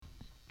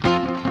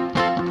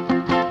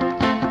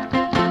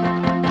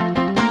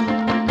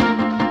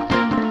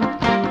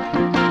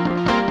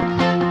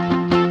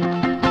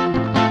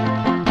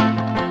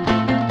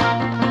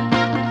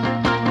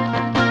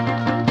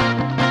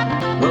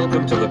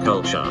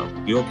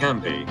culture, your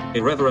campy,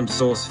 irreverent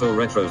source for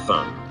retro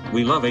fun.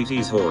 We love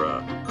 80s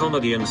horror,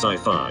 comedy and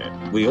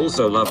sci-fi. We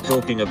also love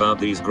talking about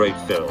these great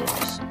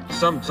films.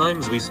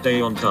 Sometimes we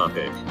stay on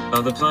topic,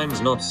 other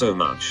times not so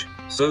much.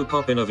 So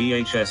pop in a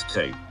VHS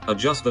tape,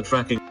 adjust the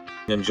tracking,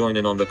 and join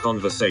in on the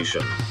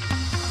conversation.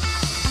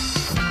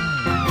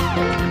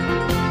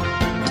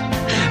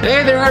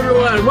 Hey there,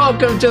 everyone!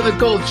 Welcome to the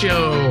Cult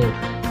Show.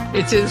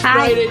 It's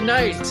Friday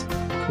night,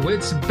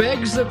 which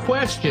begs the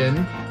question: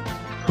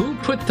 who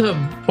put the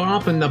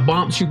bomp in the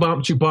bomp shoo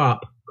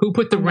bop? Who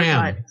put the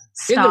ram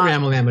in the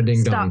ram-a-lamma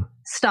ding dong?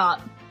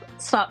 Stop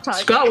talking.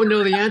 Scott would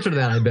know the answer to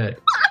that, I bet.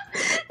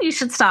 You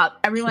should stop.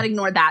 Everyone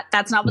ignore that.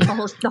 That's not what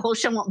the whole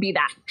show won't be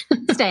that.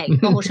 Stay.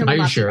 The whole show will Are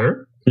you not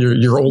sure?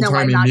 Your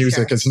old-timey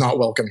music is not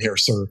welcome here,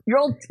 sir. Your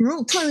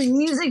old-timey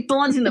music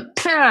belongs in the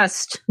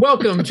past.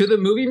 Welcome to the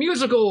movie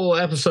musical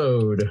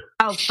episode.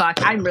 Oh, fuck.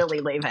 I'm really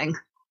leaving.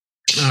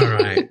 All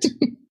right.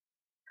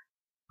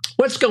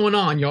 What's going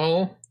on,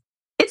 y'all?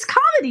 It's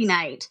comedy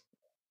night.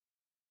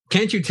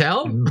 Can't you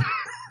tell?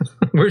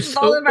 We're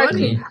so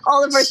funny.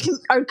 All of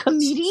our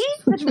comedians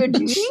that we're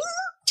doing.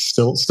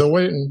 Still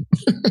waiting.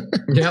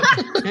 Yep.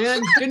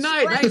 And good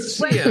night. Nice to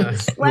see you.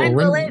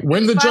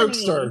 When the jokes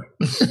start.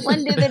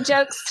 When do the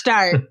jokes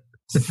start?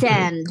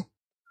 Send.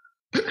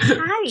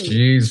 Hi.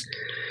 Jeez.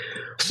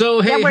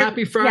 So, hey, Yeah,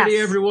 happy Friday,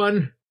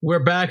 everyone.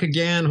 We're back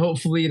again.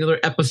 Hopefully another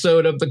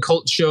episode of The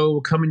Cult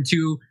Show coming to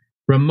you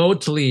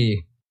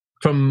remotely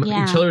from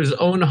each other's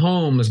own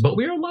homes. But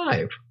we are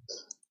live.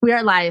 We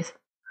are live.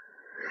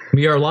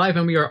 We are live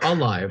and we are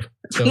alive.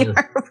 So we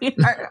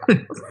are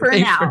for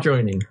thanks now. for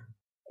joining.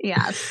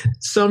 Yes.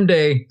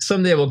 Someday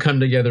we'll come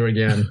together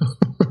again.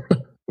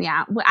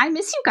 Yeah. Well, I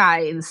miss you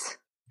guys.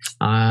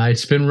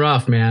 It's been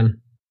rough, man.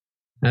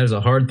 That is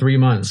a hard 3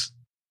 months.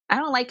 I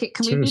don't like it.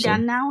 Can we Seriously. be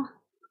done now?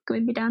 Can we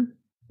be done?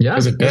 Yeah.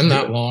 Has it been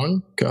that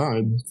long?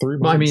 God, 3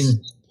 months. Well, I mean,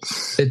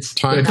 it's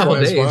Time a couple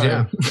flies days, by.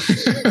 yeah.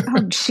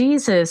 Oh,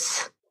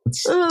 Jesus.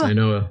 Ugh. I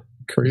know.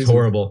 Crazy. It's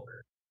horrible.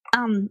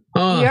 We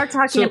are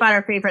talking about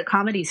our favorite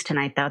comedies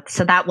tonight, though.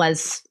 So that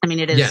was, I mean,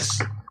 it is.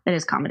 Yes. It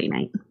is comedy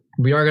night.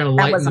 We are going to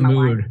lighten the wasn't a lie.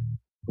 mood.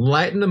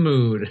 Lighten the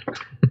mood.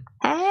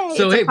 Hey,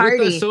 So, it's hey, a party.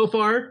 with us so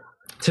far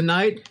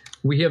tonight,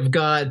 we have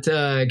got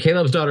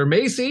Caleb's daughter,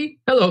 Macy.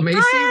 Hello, Macy.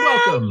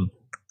 Hi. Welcome.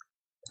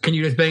 Can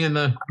you just bang in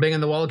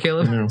the wall,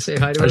 Caleb? No. Say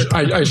hi to her.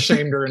 I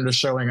shamed her into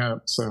showing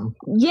up, so.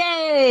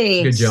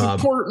 Yay! Good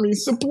job.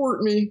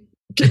 Support me.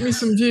 Get me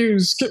some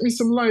views. Get me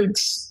some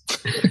likes.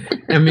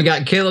 And we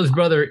got Caleb's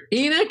brother,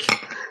 Enoch.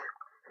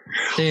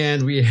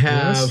 And we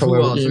have, Yes, who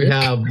hello, else? We Enoch.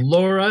 have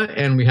Laura,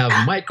 and we have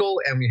Michael,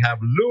 and we have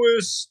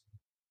Lewis.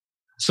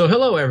 So,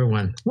 hello,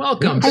 everyone.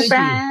 Welcome. Hi, Thank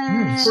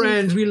friends. you.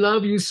 Friends, we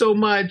love you so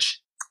much.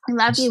 I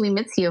love you. We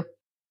miss you.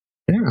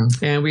 Yeah.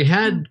 And we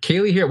had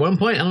Kaylee here at one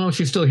point. I don't know if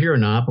she's still here or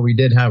not, but we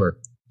did have her.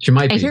 She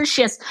might be. I hear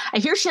she has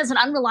an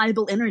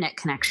unreliable internet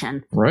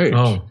connection. Right.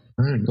 Oh,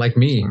 Right. like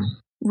me.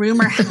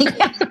 Rumor,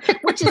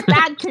 which is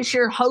bad because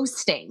you're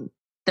hosting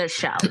the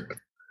show.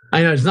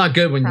 I know it's not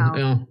good when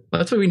So,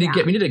 that's what we need to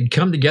get. We need to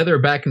come together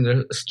back in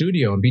the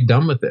studio and be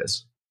done with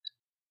this.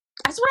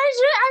 That's what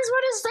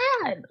I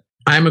said.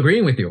 I'm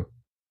agreeing with you.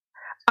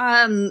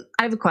 I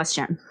have a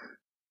question.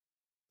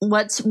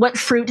 What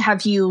fruit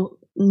have you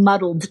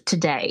muddled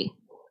today?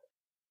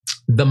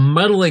 The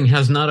muddling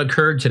has not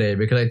occurred today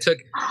because I took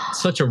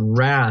such a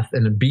wrath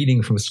and a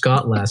beating from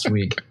Scott last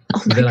week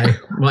that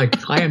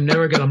I am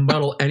never going to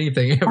muddle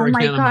anything ever Oh my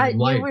again in my God,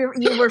 life.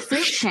 you were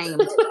fruit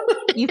shamed.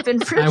 You've been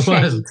fruit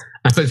shamed.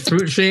 I was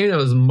fruit shamed. I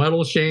was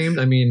muddle shamed.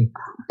 I mean,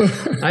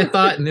 I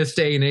thought in this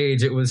day and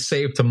age it was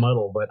safe to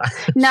muddle, but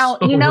Now,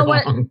 so you know wrong.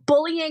 what?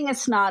 Bullying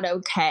is not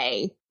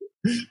okay.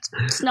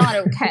 It's not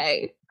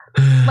okay.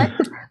 Let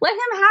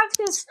him have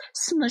his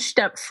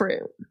smushed up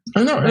fruit.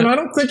 I know, and I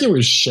don't think he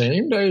was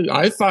shamed.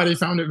 I thought he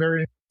found it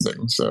very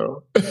amusing,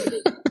 so.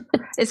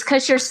 It's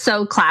because you're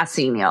so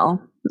classy, Neil.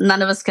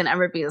 None of us can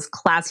ever be as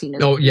classy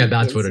as Oh yeah,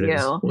 that's as what it you.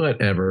 is.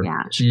 Whatever.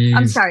 Yeah. Jeez.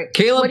 I'm sorry.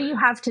 Caleb. What do you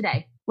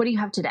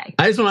have today?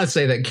 I just want to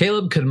say that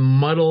Caleb could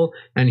muddle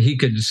and he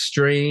could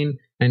strain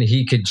and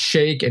he could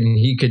shake and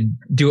he could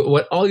do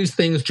all these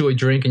things to a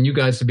drink, and you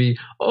guys would be,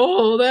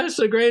 oh, that's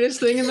the greatest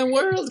thing in the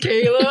world,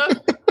 Caleb.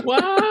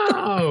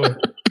 Wow.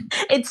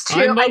 It's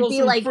true. I muddle I'd be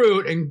some like,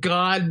 fruit and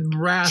God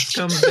wrath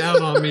comes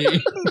down on me.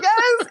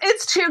 yes,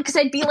 it's true. Because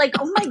I'd be like,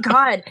 oh my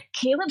God,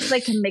 Caleb's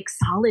like a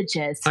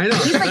mixologist. I know.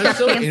 He's like That's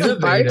a so fancy innovative.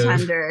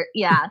 bartender.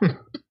 Yeah.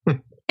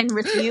 And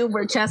with you,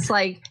 we're just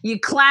like, you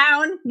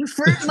clown, you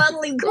fruit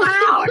muddling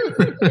clown.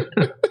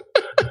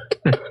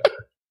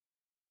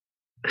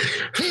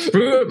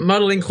 Fruit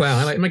muddling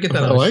clown. I might get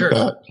that I on a like shirt.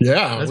 that.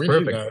 Yeah, That's we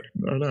perfect. need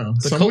that. I know.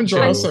 The Someone culture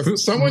draw of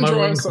us fruit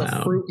muddling a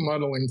clown. fruit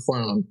muddling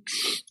clown.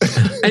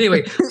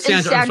 Anyway, Sandra,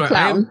 I'm Sad sorry.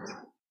 clown.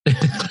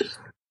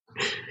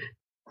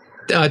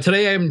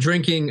 Today I'm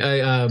drinking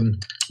a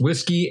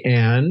whiskey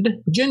and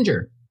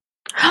ginger.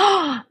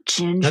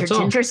 Ginger. That's all.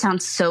 Ginger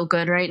sounds so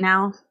good right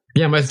now.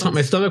 Yeah, my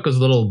stomach was a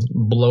little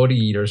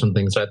bloaty or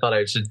something, so I thought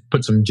I should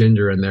put some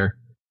ginger in there.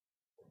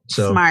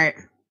 So Smart.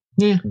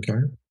 yeah. Okay.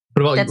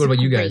 What about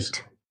you guys?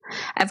 Great.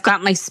 I've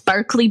got my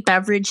sparkly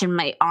beverage in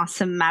my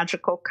awesome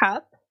magical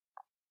cup.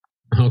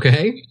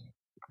 Okay.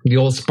 The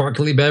old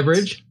sparkly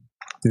beverage.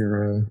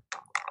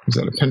 Is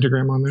that a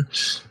pentagram on there?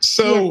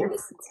 So,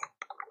 Yes.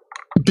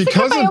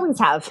 because I of always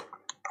have.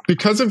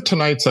 because of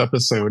tonight's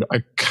episode, I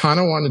kind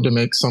of wanted to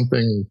make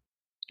something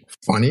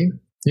funny,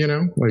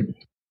 like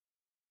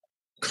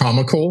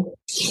comical.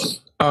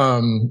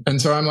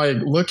 And so I'm like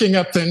looking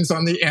up things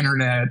on the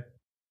internet,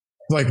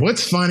 like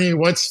what's funny,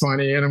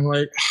 and I'm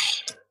like,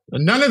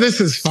 none of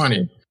this is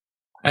funny.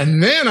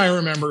 And then I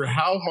remember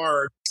how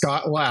hard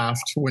Scott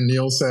laughed when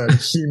Neil said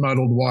he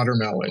muddled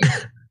watermelon.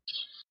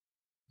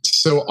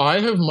 So I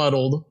have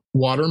muddled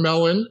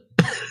watermelon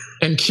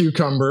and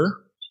cucumber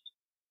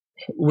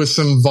with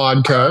some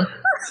vodka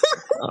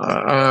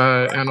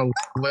and a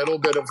little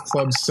bit of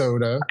club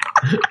soda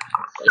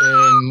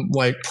and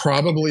like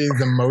probably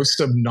the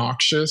most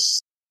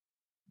obnoxious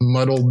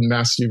muddled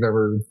mess you've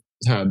ever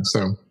had.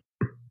 So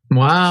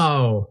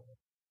Wow.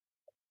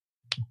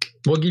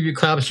 We'll give you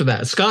claps for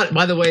that. Scott,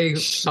 by the way,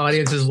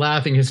 audience is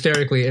laughing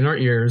hysterically in our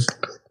ears.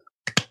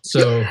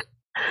 So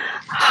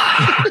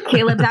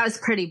Caleb, that was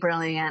pretty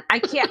brilliant. My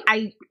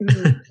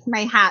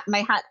hat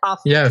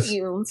off yes. to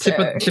you. Tip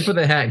of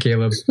the hat,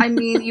 Caleb. I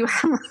mean, you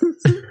have.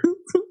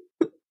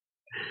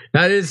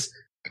 That is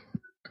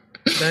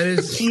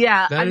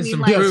Yeah, that is some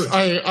like, fruit.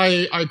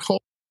 yes, I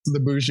call the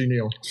bougie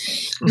Neil.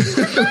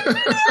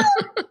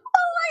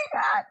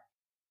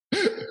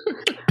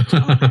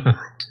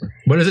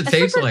 What does it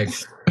taste like?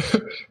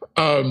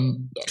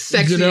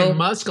 Sexy and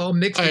musk all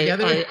mixed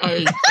together.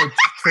 I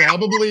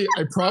probably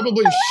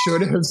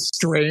should have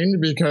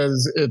strained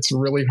because it's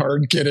really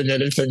hard getting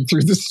anything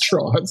through the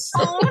straws.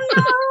 Oh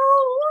no!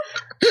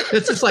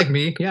 It's just like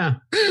me, yeah.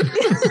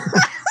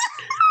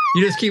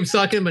 You just keep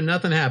sucking, but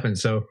nothing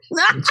happens. So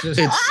it's just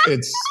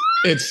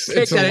it's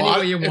a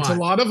lot. It's a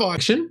lot of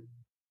action.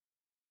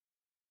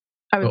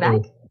 Are we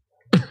back?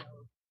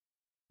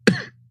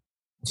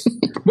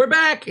 We're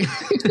back.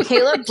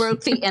 Caleb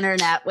broke the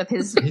internet with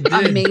his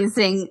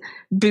amazing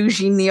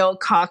bougie Neil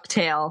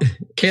cocktail.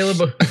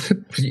 Caleb,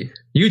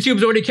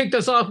 YouTube's already kicked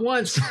us off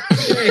once.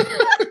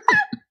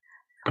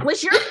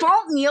 Was your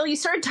fault, Neil. You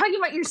started talking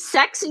about your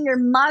sex and your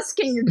musk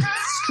and your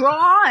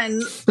straw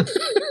and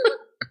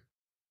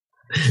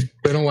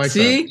they don't like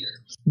see? that.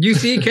 You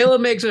see,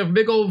 Caleb makes a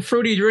big old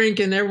fruity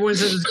drink and everyone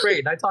says it's great.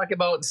 And I talk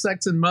about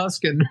sex and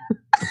musk and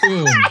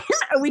boom.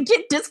 We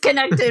get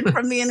disconnected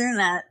from the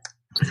internet.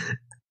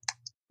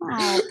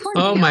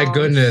 Oh my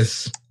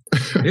goodness.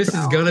 This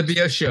is going to be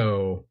a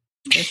show.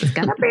 This is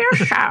going to be a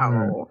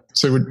show.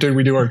 So did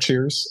we do our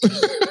cheers?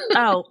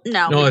 Oh,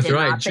 no. No, that's did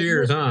right. not,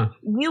 Cheers, huh?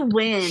 You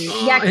win.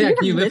 Oh, yeah, can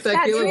you lift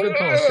that, Caleb? Good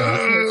call,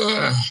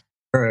 Scott.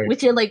 All right.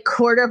 With your like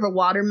quarter of a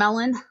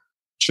watermelon.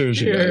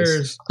 Cheers, you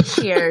guys.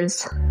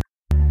 Cheers.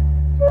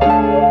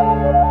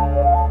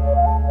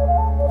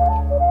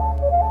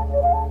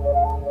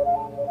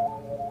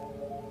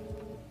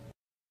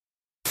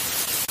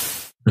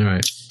 All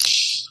right.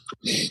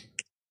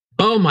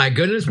 Oh my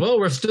goodness. Well,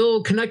 we're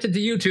still connected to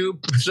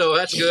YouTube, so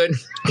that's good.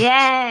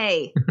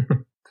 Yay.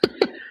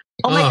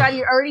 Oh my God,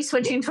 you're already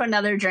switching to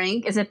another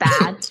drink. Is it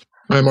bad?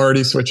 I'm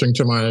already switching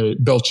to my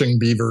Belching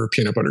Beaver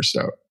peanut butter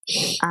stout.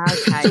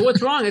 Okay. So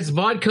what's wrong? It's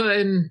vodka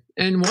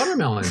and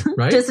watermelon,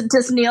 right?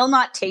 Does Neil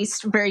not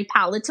taste very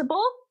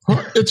palatable?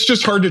 It's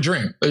just hard to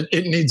drink.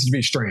 It needs to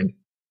be strained.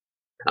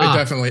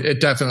 It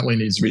definitely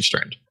needs to be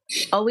strained.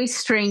 Always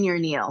strain your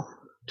Neil.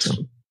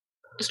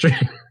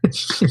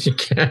 You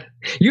can't.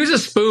 Use a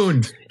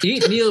spoon.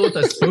 Eat Neil with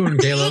a spoon,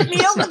 Caleb. Eat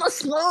Neil with a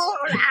spoon.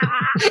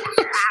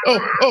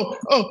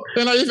 Oh!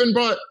 And I even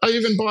bought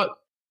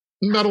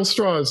metal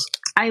straws.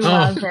 I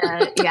love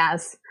it.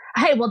 Yes.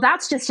 Hey, well,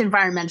 that's just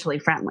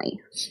environmentally friendly.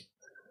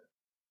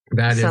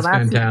 That is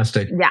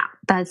fantastic. Yeah,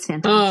 that's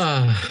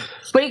fantastic.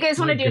 What do you guys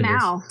want to do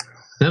now?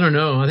 I don't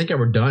know. I think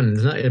we're done.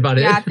 Isn't that about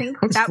it? Yeah, I think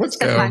that was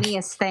the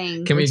funniest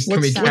thing. Can we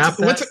cap that?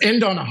 Let's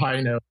end on a high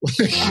note.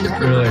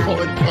 Really?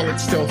 While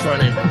it's still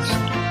funny. All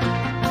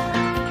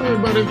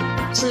right, buddy.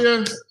 See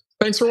ya.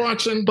 Thanks for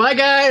watching. Bye,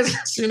 guys.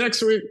 See you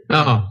next week.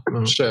 Oh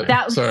shit.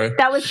 Sorry.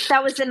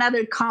 That was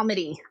another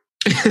comedy.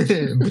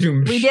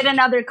 We did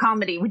another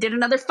comedy. We did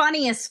another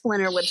funny, as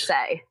Splinter would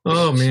say.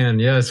 Oh man,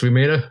 yes, we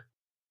made a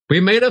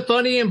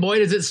funny, and boy,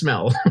 does it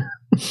smell.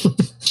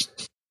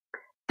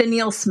 The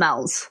Neil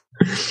smells.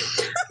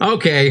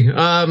 Okay.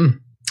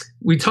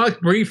 We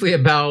talked briefly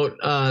about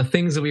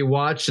things that we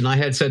watched, and I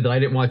had said that I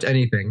didn't watch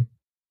anything.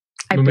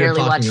 I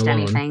barely watched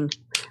anything.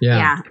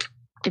 Yeah,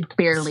 I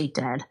barely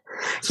did.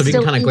 So we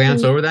can kind of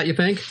glance over that, you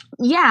think?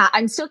 Yeah,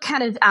 I'm still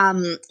kind of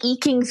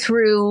eking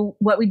through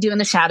What We Do in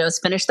the Shadows.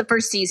 Finished the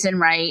first season,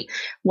 right?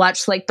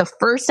 Watched like the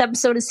first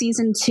episode of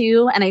season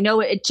 2, and I know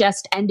it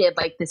just ended.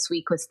 Like this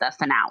week was the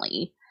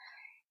finale.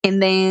 And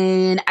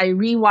then I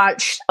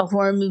rewatched a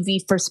horror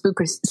movie for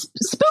Spooky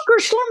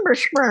Slumber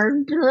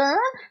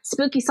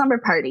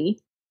Party,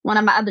 one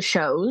of my other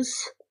shows,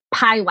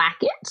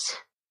 Pyewacket.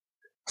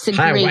 It's a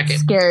great,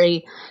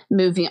 scary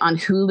movie on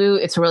Hulu.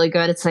 It's really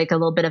good. It's like a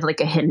little bit of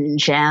like a hidden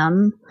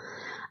gem.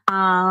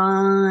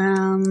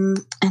 And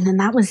then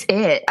that was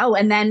it. Oh,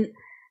 and then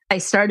I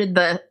started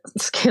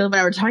Caleb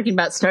and I were talking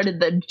about started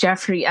the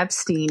Jeffrey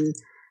Epstein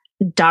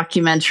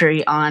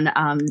documentary on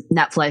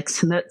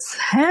Netflix, and that's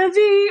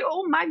heavy.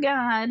 Oh my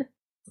god.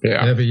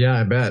 Yeah,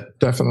 I bet.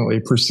 Definitely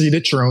proceed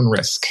at your own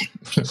risk.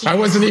 I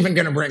wasn't even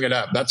going to bring it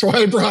up. That's why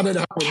I brought it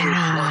up when we were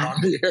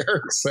on the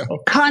air. So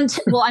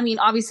well, I mean,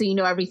 obviously, you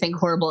know everything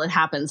horrible that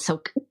happens.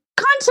 So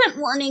content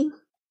warning.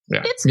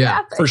 Yeah, it's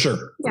graphic. For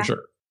sure.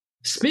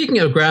 Speaking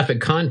of graphic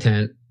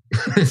content,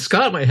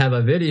 Scott might have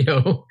a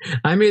video.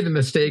 I made the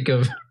mistake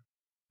of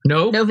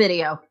no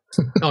video.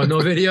 Oh,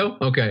 no video.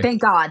 Okay.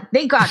 Thank God.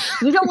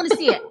 You don't want to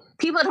see it.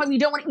 People at home, you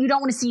don't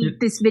want to see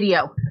this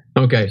video.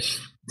 Okay.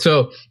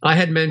 So I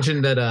had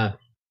mentioned that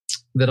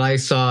I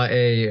saw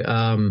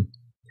the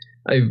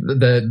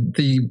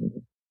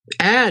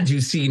ads you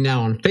see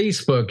now on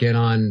Facebook and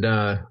on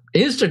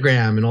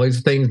Instagram and all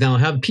these things now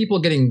have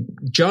people getting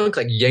junk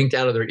like yanked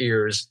out of their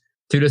ears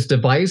through this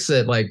device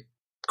that like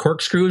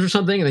corkscrews or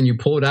something, and then you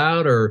pull it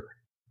out, or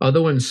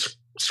other ones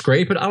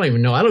scrape it. I don't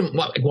even know. I don't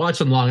watch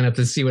them long enough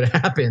to see what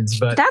happens.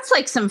 But that's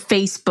like some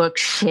Facebook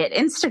shit.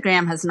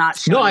 Instagram has not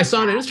shown. No, I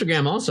saw it on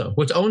Instagram also,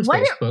 which owns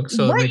Facebook.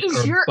 So what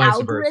is your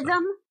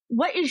algorithm?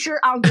 What is your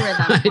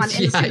algorithm on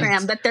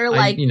Instagram that they're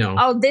like,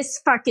 oh,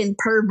 this fucking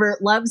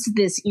pervert loves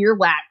this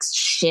earwax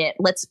shit.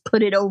 Let's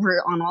put it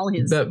over on all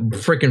his. That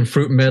freaking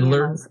fruit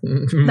meddler.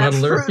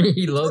 Muddler.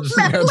 He loves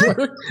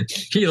meddler.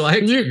 He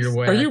likes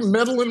earwax. Are you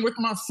meddling with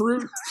my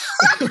fruit?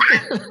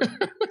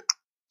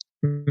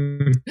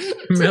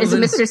 Is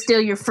Mr.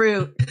 Steal Your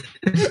Fruit?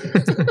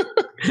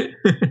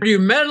 Are you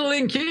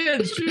meddling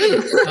kids?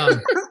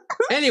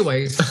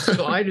 Anyway,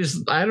 so I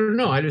don't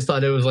know. I just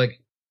thought it was like,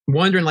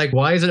 wondering like,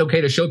 why is it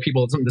okay to show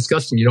people something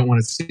disgusting you don't want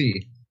to see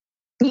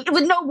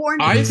with no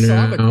warning? I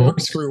saw the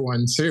corkscrew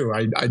one too.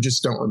 I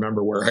just don't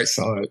remember where I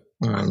saw it.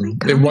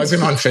 It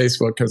wasn't on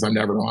Facebook because I'm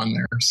never on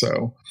there.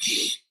 So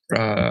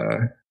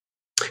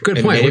good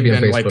point. It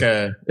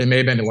may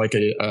have been like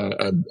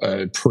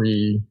a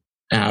pre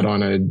ad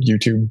on a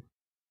YouTube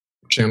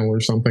channel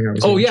or something.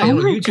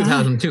 YouTube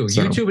has them too.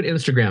 So. YouTube and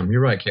Instagram.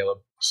 You're right, Caleb.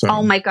 So.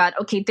 Oh my God.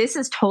 Okay, this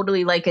is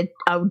totally like a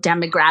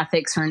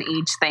demographics or an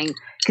age thing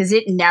because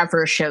it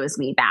never shows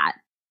me that.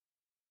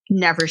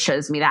 Never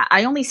shows me that.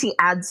 I only see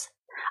ads.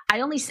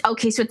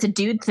 Okay, so it's a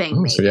dude thing.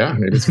 Oh, so yeah,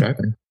 maybe it's a guy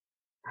thing.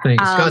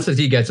 Thanks. Scott says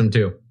he gets them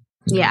too.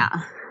 Yeah.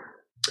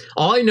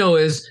 All I know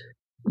is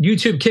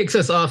YouTube kicks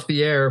us off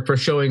the air for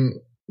showing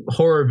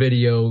horror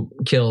video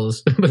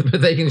kills,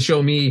 but they can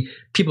show me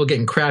people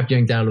getting crap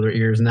yanked out of their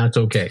ears, and that's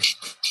okay.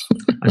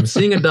 I'm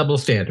seeing a double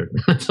standard.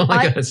 That's all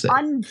I gotta say.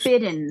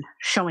 Unbidden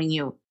showing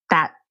you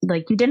that,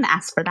 like, you didn't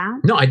ask for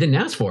that. No, I didn't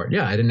ask for it.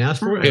 Yeah, I didn't ask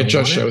for it. It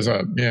just shows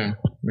up. Yeah.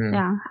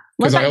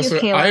 Because I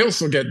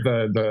also get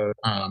the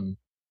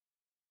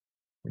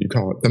what do you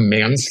call it? The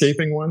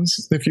manscaping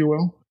ones, if you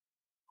will.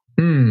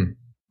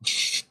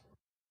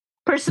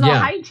 Personal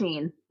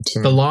hygiene.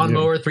 So, the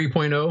lawnmower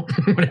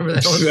 3.0, whatever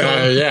that was.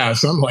 Yeah,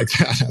 something like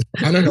that.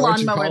 I don't know what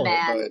you call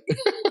it.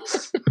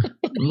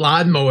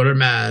 Lawnmower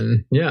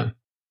man. Yeah.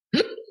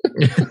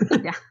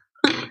 Yeah.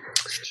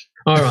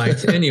 All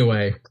right.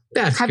 Anyway,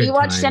 that's. Have you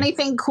watched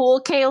anything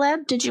cool,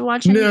 Caleb? Did you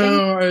watch anything?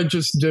 No, I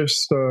just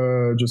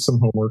some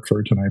homework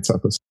for tonight's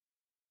episode.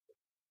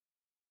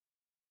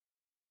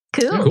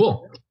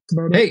 Cool.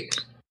 Hey,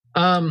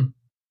 I don't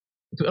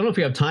know if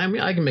you have time.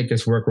 I can make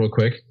this work real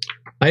quick.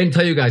 I didn't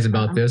tell you guys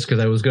about this because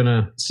I was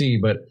gonna see,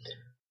 but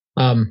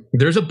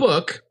there's a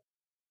book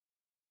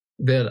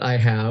that I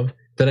have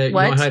that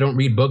I don't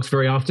read books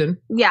very often.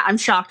 Yeah, I'm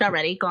shocked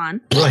already. Go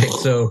on. Right.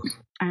 So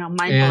I know,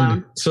 mind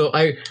blown. So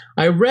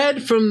I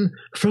read from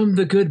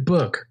the good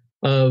book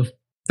of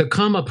the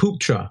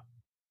Kamaputra.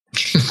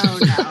 Oh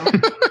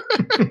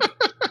no.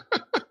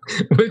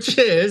 Which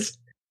is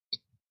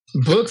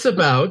books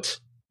about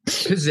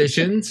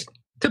positions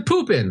to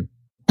poop in.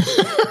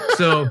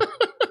 So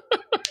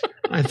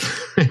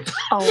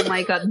oh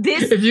my God!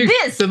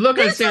 The look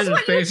on Sandra's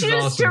face is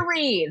awesome. To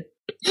read.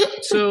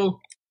 So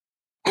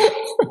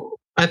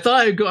I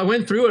thought I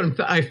went through it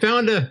and I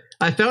found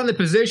the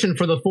position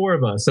for the four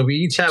of us. So we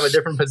each have a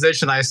different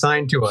position I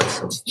assigned to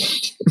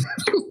us.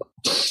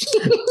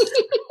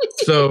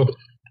 So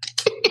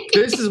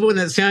this is one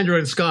that Sandra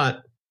and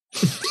Scott.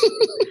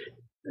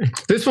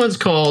 This one's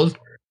called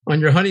On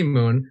Your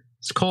Honeymoon.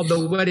 It's called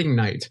The Wedding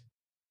Night.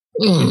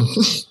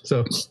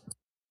 So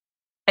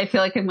I feel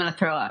like I'm going to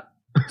throw up.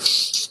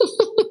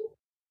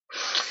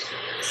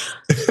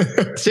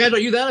 Sandra,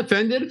 are you that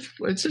offended?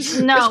 It's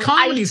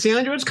comedy,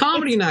 Sandra. It's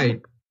comedy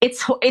night.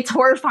 It's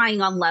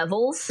horrifying on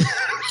levels.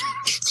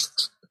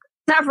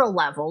 Several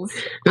levels.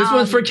 This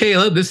one's for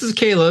Caleb. This is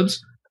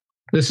Caleb's.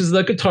 This is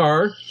the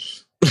guitar.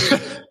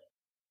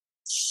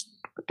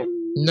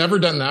 Never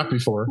done that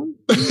before.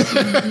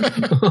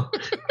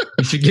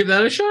 You should give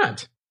that a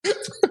shot.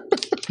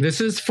 This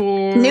is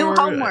for new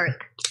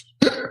homework.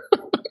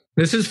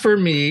 This is for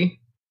me.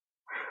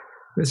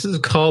 This is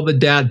called the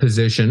dad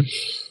position.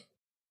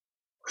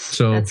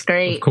 So that's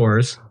great. Of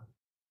course.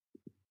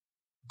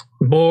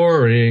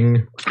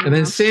 Boring. And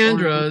then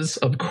Sandra's,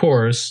 of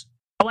course.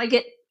 Oh, I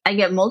get I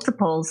get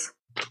multiples.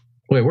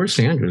 Wait, where's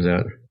Sandra's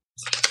at?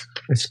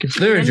 I skipped.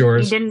 There's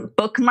yours. You didn't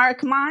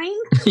bookmark mine?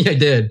 Yeah, I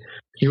did.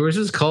 Yours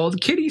is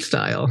called Kitty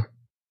Style.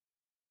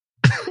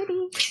 Kitty.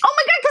 Oh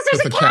my god, because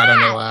there's With a the cat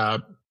on the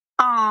lap.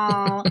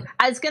 Oh,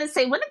 I was gonna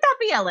say, wouldn't that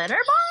be a litter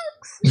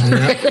box?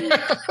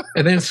 Yeah.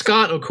 And then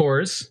Scott, of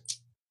course,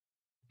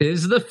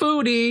 is the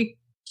foodie.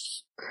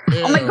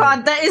 Oh my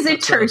god, that is a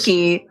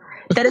turkey.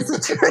 That is a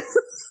turkey.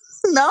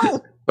 No,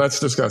 That's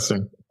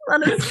disgusting.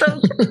 that is so.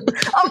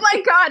 Oh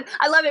my god,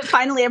 I love it.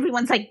 Finally,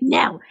 everyone's like,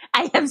 "No,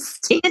 I have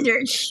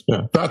standards."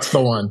 Yeah, that's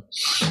the one.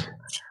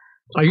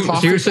 Are you, so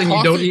you're saying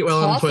you don't eat well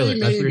on the coffee toilet?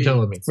 That's what you're maybe,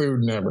 telling me. Food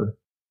never.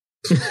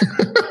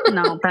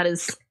 No, that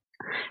is.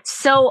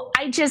 So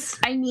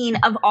I mean,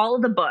 of all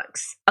the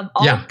books, of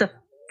all Yeah. the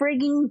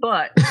frigging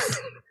books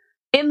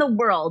in the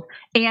world,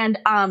 and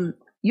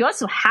you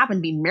also happen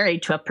to be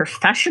married to a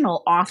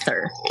professional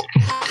author.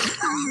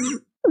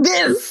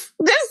 This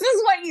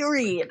is what you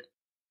read.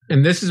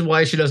 And this is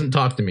why she doesn't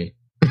talk to me.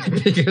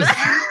 Because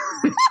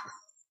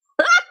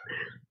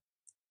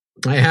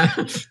I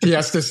have. He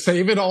has to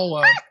save it all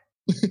up.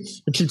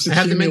 It keeps I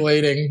have to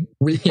accumulating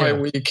week by Yeah.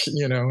 week,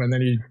 and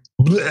then he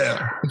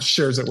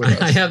shares it with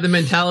us. I have the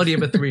mentality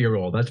of a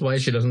 3-year-old. That's why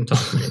she doesn't talk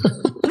to me.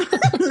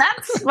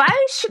 That's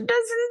why she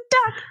doesn't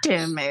talk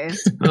to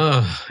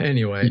me.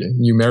 Anyway,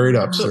 You married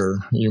up, sir.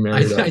 You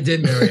married I up.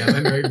 did marry up. I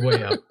married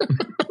way up.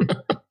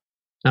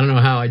 I don't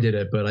know how I did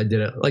it, but I did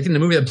it. Like in the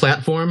movie The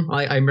Platform,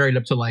 I married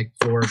up to like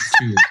floor 2.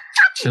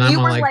 And I'm You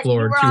on were like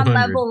floor you were 200. on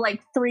level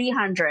like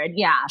 300,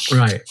 yeah.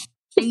 Right.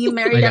 And you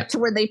married I up got- to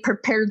where they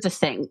prepared the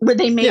thing, where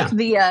they make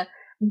Yeah.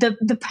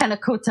 the panna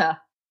cotta.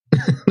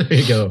 There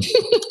you go.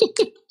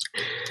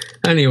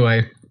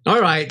 Anyway, all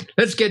right.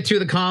 Let's get to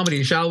the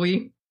comedy, shall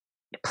we?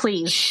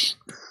 Please.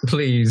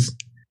 Please.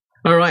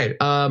 All right.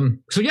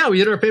 So yeah, we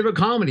did our favorite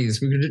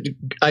comedies.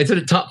 I said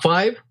a top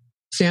 5,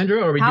 Sandra,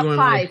 or are we Top doing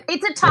 5. like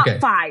It's a top Okay.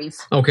 5.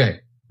 Okay.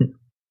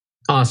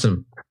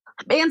 Awesome.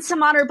 And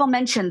some honorable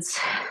mentions.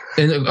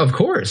 And of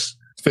course.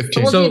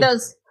 15. We'll So- do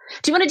those.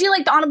 Do you want to do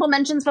like the honorable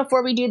mentions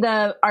before we do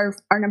our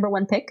number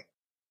 1 pick?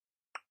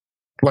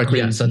 Like we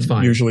Yes, that's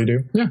fine. usually do.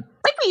 Yeah.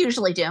 Like we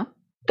usually do.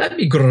 That'd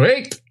be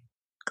great.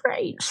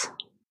 Great.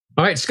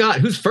 All right,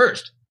 Scott, who's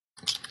first?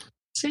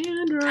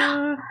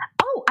 Sandra.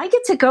 Oh, I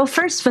get to go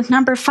first with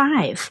number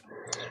 5.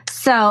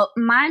 So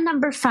my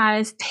number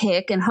 5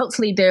 pick, and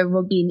hopefully there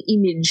will be an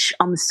image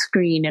on the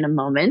screen in a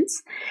moment,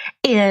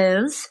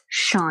 is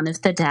Shaun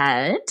of the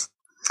Dead.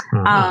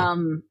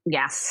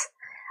 Yes.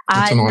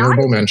 It's an not-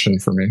 honorable mention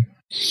for me.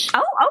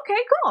 Oh, okay,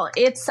 cool.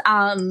 It's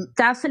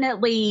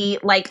definitely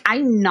like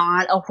I'm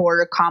not a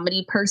horror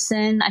comedy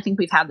person. I think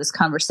we've had this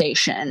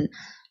conversation.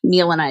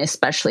 Neil and I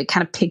especially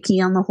kind of picky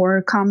on the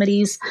horror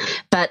comedies,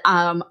 but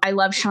I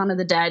love Shaun of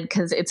the Dead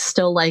because it's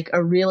still like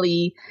a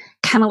really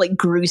kind of like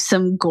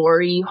gruesome,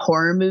 gory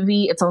horror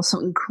movie. It's also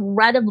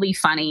incredibly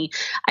funny.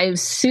 I have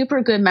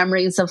super good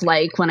memories of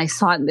like when I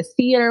saw it in the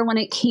theater when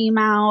it came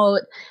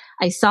out.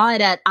 I saw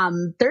it at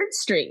 3rd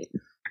Street.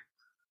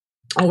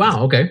 Oh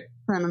wow, okay.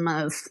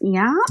 Cinemas,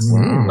 yeah,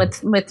 Wow.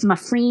 with my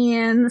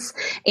friends,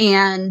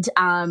 and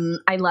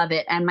I love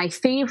it. And my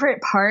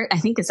favorite part, I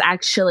think, is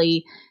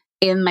actually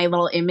in my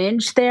little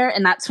image there,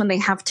 and that's when they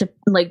have to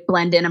like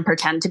blend in and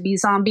pretend to be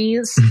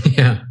zombies.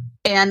 Yeah.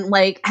 And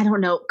like, I don't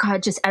know,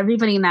 God, just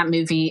everybody in that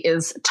movie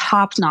is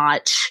top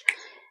notch,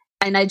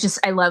 and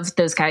I love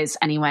those guys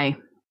anyway.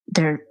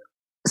 They're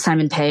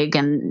Simon Pegg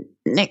and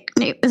Nick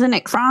is it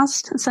Nick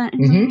Frost? Is that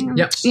Mhm.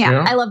 Yep.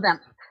 Yeah, I love them.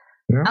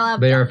 Yeah. I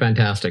love They them. are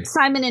fantastic.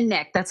 Simon and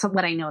Nick. That's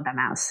what I know them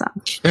as. So.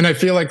 And I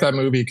feel like that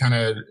movie kind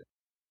of,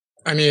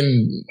 I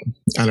mean,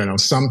 I don't know.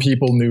 Some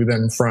people knew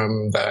them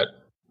from that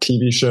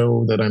TV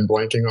show that I'm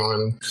blanking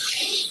on.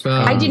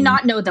 I did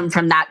not know them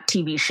from that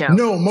TV show.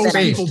 No, most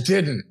Spaced. people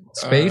didn't.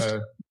 Spaced?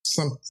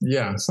 Something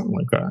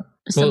like that.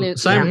 Well,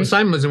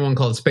 Simon was in one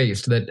called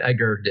Spaced that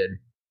Edgar did.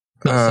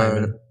 Not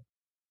Simon.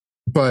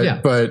 But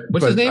Yeah. but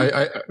What's but his name?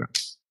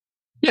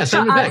 Yeah,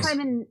 Simon Pegg.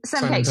 Simon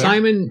Simon Pegg. Pegg.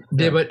 Simon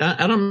did, Yeah. but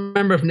I don't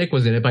remember if Nick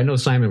was in it, but I know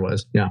Simon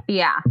was. Yeah.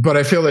 Yeah. but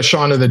I feel that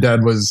Shaun of the Dead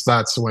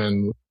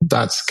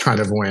that's kind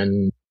of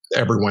when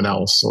everyone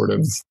else sort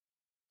of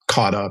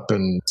caught up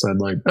and said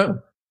like, oh,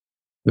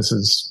 this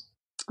is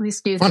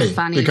These dudes funny, are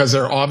funny. because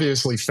they're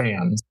obviously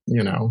fans,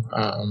 yeah,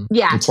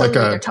 it's totally, like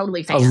they're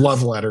totally a fans.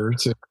 love letter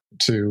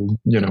to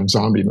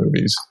zombie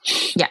movies.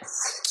 Yes.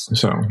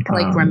 So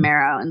Like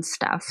Romero and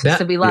stuff. that-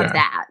 So we love yeah.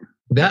 that.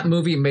 That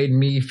movie made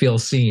me feel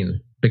seen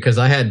because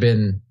I had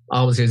been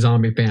obviously a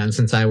zombie fan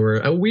since I were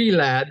a wee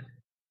lad.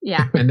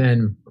 Yeah. And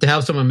then to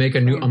have someone make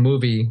a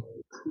movie,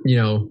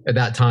 at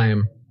that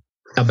time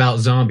about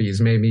zombies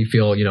made me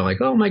feel, like,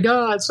 oh my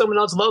God, someone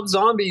else loves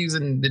zombies,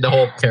 and did the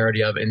whole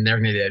parody of it and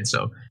everything they did.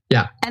 So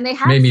yeah, And they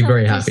have made me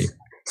very just happy.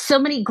 So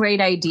many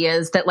great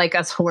ideas that like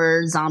us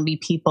horror zombie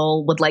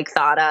people would like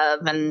thought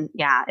of. And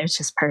yeah, it's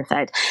just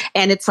perfect.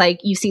 And it's like,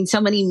 you've seen so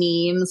many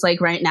memes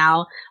like right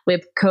now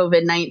with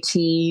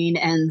COVID-19,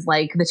 and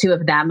like the two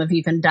of them have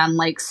even done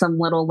like some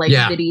little like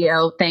Yeah.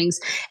 video things.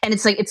 And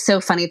it's like, it's so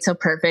funny. It's so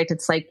perfect.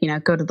 It's like,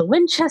 go to the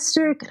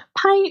Winchester, get a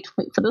pint,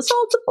 wait for the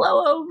salt to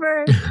blow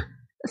over.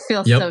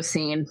 Feels Yep. so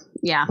seen.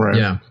 Yeah. Right.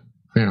 Yeah.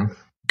 Yeah.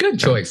 Good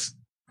choice.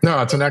 No,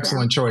 it's an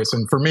excellent choice.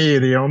 And for me,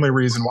 the only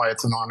reason why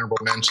it's an honorable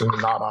mention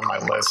and not on my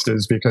list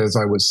is because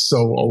I was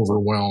so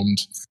overwhelmed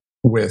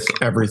with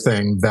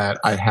everything that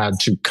I had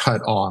to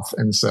cut off.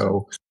 And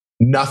so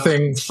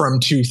nothing from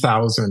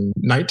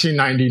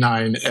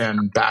 1999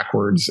 and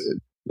backwards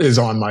is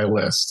on my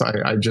list.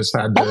 I just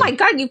had to. Oh my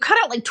God, you cut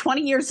out like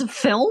 20 years of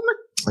film?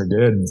 I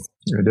did.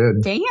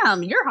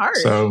 Damn, you're hard.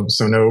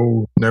 So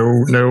no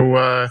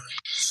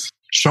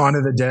Shaun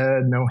of the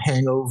Dead, no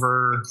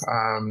Hangover.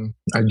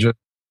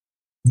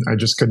 I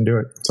just couldn't do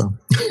it. So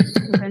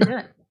Couldn't do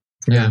it.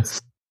 Yeah.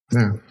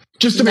 yeah,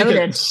 just to make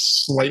Noted. it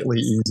slightly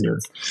easier.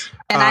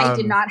 And I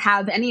did not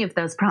have any of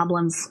those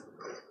problems.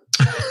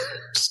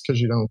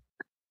 Because you don't.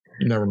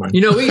 Never mind.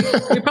 You know, we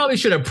probably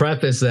should have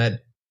prefaced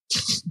that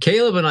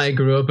Caleb and I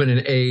grew up in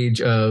an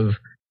age of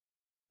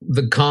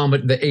the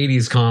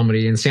 80s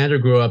comedy, and Sandra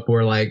grew up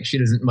where like she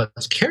doesn't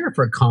much care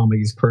for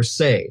comedies per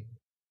se.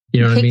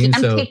 You know what I mean?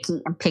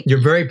 I'm picky.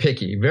 You're very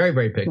picky, very,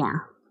 very picky. Yeah.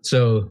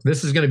 So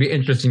this is going to be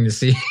interesting to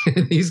see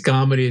these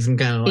comedies and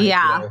kind of like,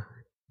 Yeah.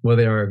 well,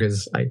 they are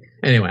because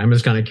anyway, I'm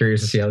just kind of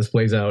curious to see how this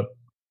plays out.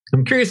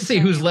 I'm curious to see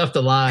who's left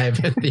alive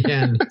at the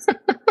end.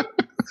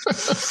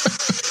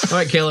 All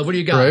right, Caleb, what do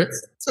you got? Right.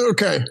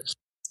 Okay.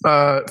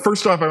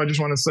 First off, I just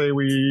want to say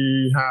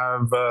we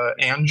have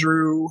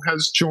Andrew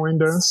has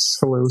joined us.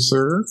 Hello,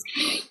 sir.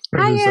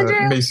 Hi,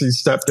 Andrew.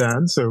 Macy's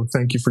stepdad. So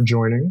thank you for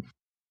joining.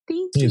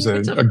 Thank He's you.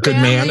 a good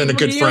man and a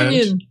good friend.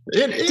 reunion.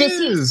 It Does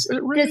he- is.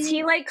 It really Does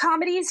he like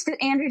comedies?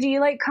 Andrew, do you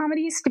like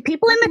comedies? Do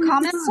people in the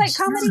comments like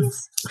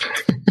comedies?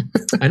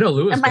 I know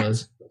Lewis Am I-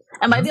 does.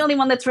 Am I the only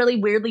one that's really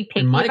weirdly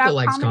picky And Michael about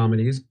likes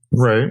comedy? comedies.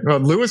 Right. Well,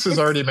 Lewis has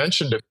already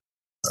mentioned it.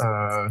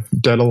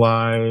 Dead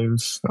Alive,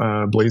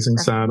 Blazing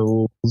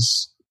Saddles.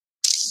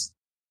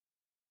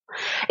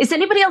 Is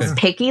anybody else Yeah.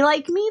 picky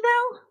like me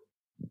though?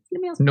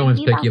 Anybody else No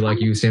one's about picky like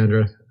you, comedy?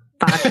 Sandra.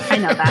 Fuck, I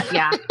know that.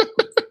 Yeah.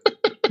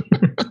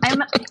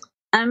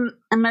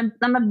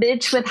 I'm a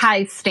bitch with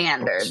high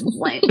standards.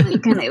 Like,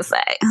 what can I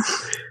say?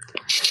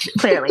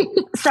 Clearly,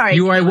 sorry.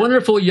 You are a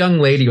wonderful young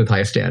lady with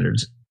high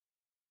standards.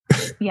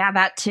 Yeah,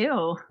 that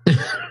too.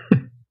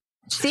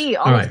 See,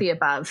 all All of right. the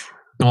above.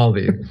 All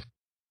these.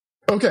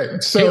 Okay,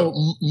 so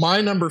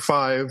my number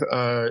 5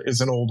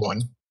 is an old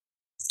one.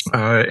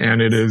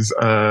 And it is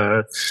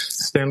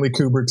Stanley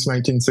Kubrick's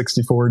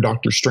 1964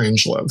 Dr.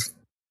 Strangelove,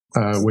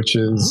 which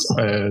is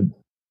a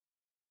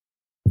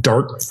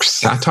dark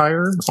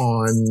satire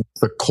on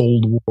the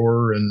Cold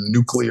War and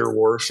nuclear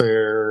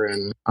warfare.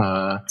 And,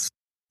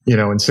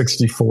 in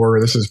 64,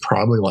 this is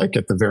probably like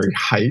at the very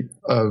height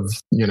of,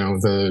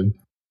 the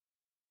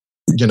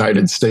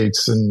United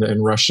States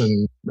and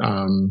Russian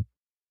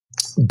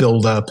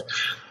buildup.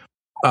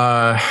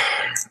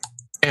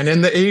 And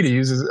in the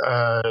 80s,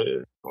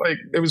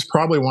 it was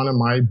probably one of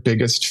my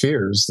biggest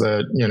fears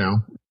that, Yeah.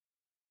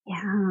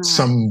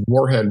 some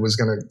warhead was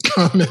going to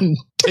come and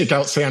take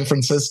out San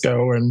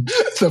Francisco and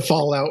the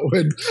fallout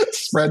would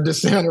spread to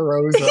Santa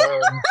Rosa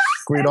and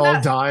we'd all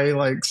die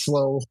like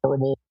slow,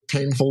 horrible,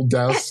 painful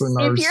deaths and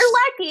If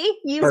you're lucky,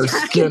 you our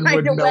die skin right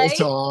would away.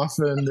 melt off.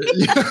 And,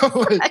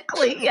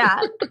 Exactly. Yeah.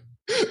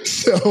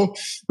 so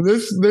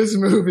this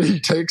movie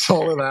takes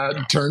all of that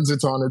and turns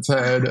it on its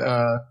head.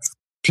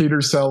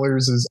 Peter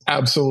Sellers is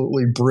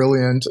absolutely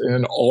brilliant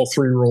in all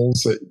 3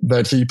 roles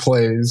that he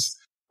plays.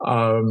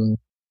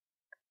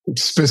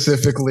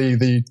 Specifically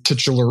the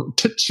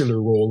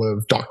titular role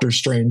of Dr.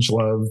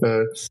 Strangelove,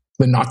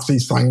 the Nazi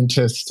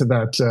scientist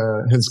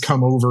that has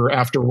come over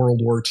after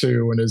World War II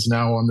and is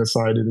now on the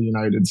side of the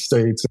United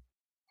States.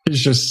 He's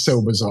just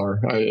so bizarre.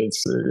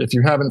 If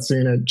you haven't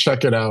seen it,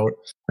 check it out.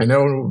 I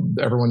know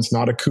everyone's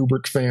not a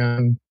Kubrick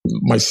fan,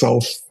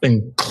 myself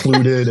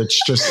included. It's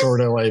just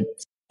sort of like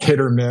hit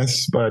or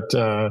miss, but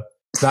that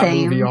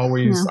Same. movie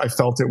always, Yeah. I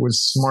felt it was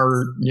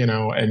smart,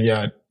 and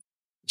yet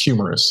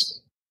humorous.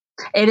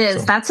 It is.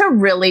 So. That's a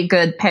really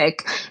good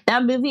pick.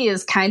 That movie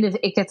is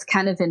it gets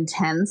kind of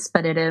intense,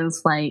 but it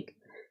is like,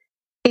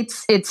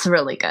 it's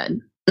really good.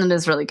 It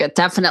is really good.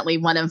 Definitely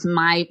one of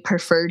my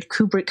preferred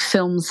Kubrick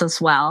films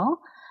as well.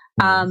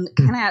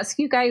 Can I ask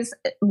you guys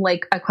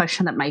like a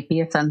question that might be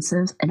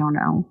offensive? I don't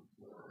know.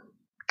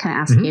 Can I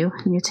ask you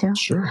two?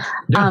 Sure.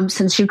 Yeah.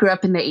 Since you grew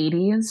up in the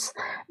 80s,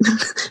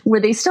 were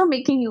they still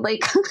making you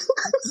like?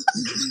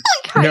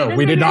 No,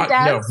 we did not.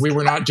 Death? No, we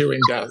were not doing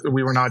death.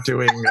 We were not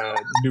doing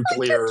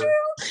nuclear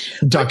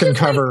duck and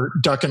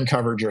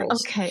cover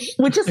drills. Okay,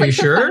 which is Are you like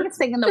the sure? funniest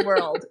thing in the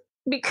world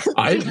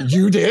because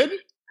You did?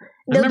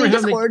 no, remember they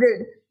just having-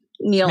 ordered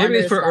Neil. Maybe under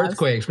it's for his desk.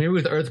 earthquakes. Maybe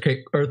with earthquake.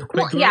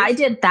 Well, yeah, I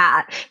did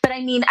that, but I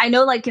mean, I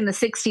know like in the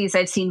 60s,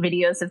 I've seen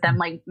videos of them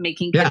like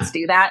making kids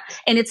do that,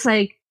 and it's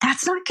like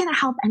that's not going to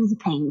help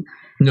anything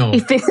No.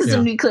 if there's Yeah.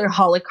 a nuclear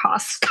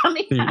holocaust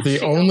coming. at The you.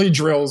 only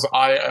drills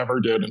I ever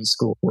did in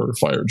school were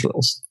fire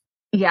drills.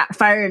 Yeah,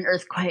 fire and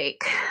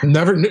earthquake.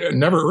 Never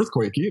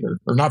earthquake either,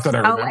 or not that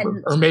I Oh, remember.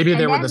 and- Or maybe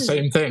they and were then- the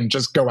same thing.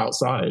 Just go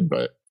outside,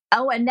 but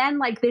Oh, and then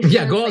like this.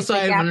 Yeah, go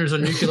outside when there's a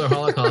nuclear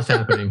holocaust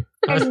happening.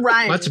 and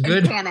run. That's and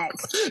good. panic.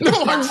 no,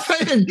 I'm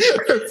saying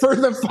for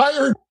the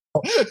fire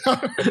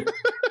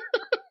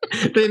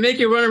Do they make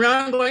you run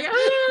around going,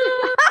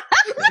 ah?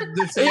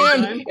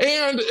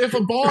 And if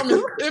a bomb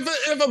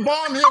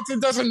hits, it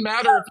doesn't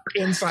matter if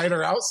you're inside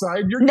or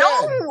outside. You're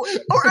dead.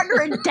 Or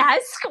under a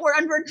desk or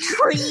under a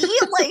tree.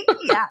 Like,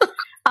 yeah.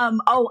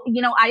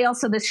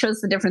 This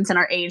shows the difference in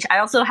our age. I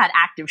also had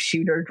active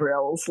shooter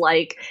drills.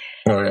 Like,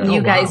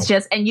 you guys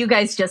just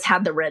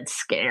had the Red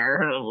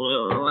Scare.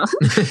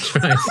 That's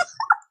right.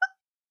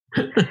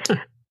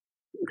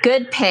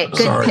 Good pick,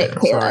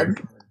 Caleb.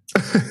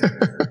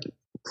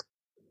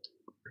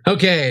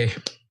 Okay.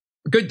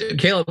 Good,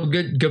 Caleb.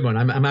 Good one.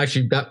 I'm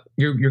actually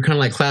you're kind of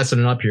like classing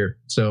it up here.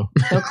 So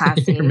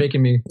you're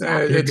making me.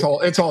 It's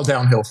all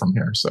downhill from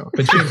here. So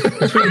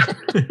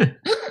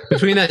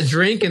between that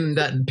drink and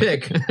that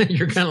pick,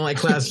 you're kind of like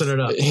classing it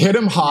up. Hit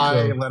him high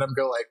and let him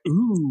go like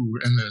ooh,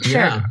 and then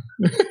yeah.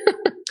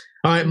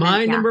 All right,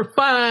 my number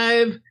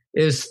 5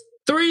 is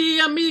Three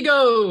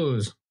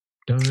Amigos.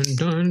 Dun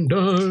dun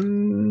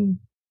dun.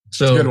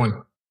 So it's a good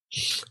one.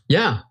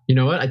 Yeah, you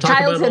know what? I talk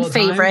about it all the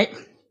time. Favorite.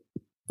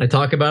 I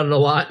talk about it a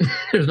lot.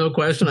 There's no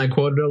question. I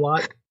quote it a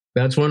lot.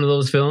 That's one of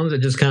those films that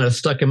just kind of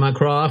stuck in my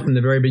craw from the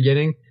very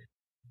beginning.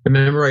 I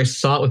remember I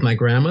saw it with my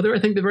grandmother, I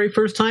think the very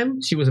first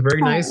time. She was a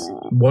very nice,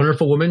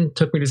 wonderful woman,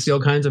 took me to see all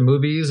kinds of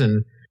movies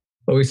and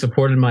always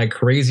supported my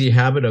crazy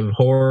habit of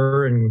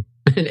horror and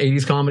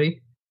 80s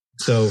comedy.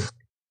 So,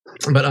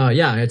 but I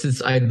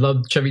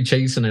love Chevy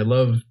Chase and I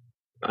love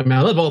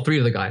all three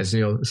of the guys,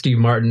 Steve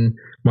Martin,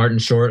 Martin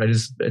Short.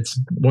 It's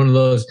one of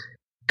those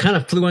kind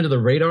of flew under the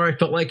radar. I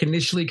felt like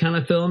initially kind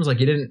of films,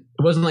 like it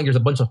wasn't like there's a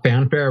bunch of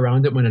fanfare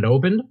around it when it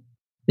opened,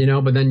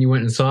 but then you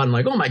went and saw it and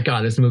like, oh my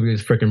God, this movie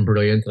is freaking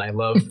brilliant. And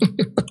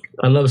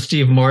I love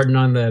Steve Martin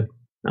on the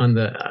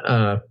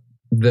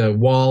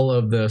wall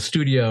of the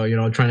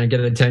studio, trying to get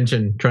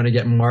attention, trying to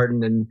get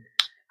Martin and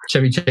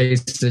Chevy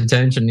Chase's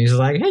attention. He's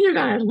like, hey, you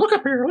guys, look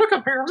up here, look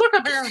up here, look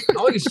up here.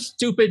 All these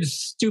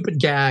stupid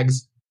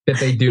gags that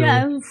they do.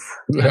 Yes.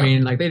 I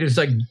mean, like they just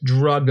like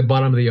drug the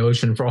bottom of the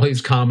ocean for all these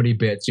comedy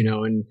bits,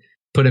 and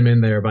put them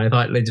in there. But I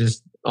thought they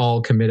just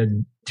all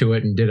committed to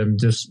it and did them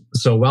just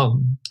so well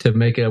to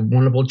make a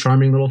wonderful,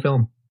 charming little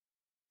film.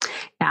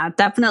 Yeah,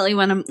 definitely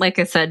one of, like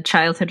I said,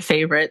 childhood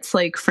favorites.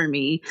 Like for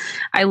me,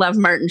 I love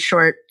Martin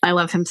Short. I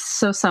love him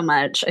so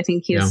much. I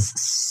think he's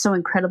so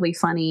incredibly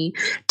funny.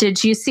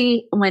 Did you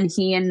see when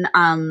he and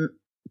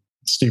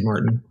Steve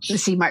Martin,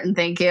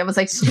 thank you. I was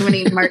like, too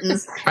many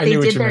Martins. They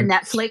did their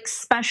Netflix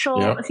special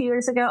a few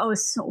years ago. Oh, it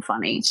was so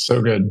funny.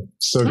 So good.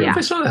 So good. Yeah.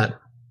 I saw that.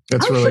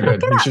 That's really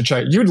good. You should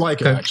check. You'd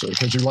like it actually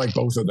because you like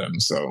both of them.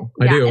 So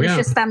I do. It's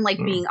just them like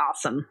being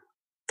awesome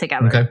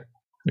together. Okay.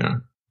 Yeah.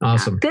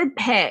 Awesome. Good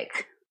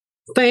pick.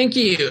 Thank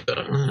you.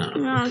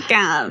 Oh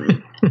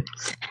God.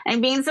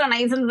 I'm being so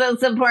nice and so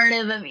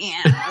supportive of you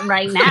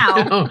right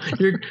now.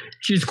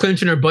 She's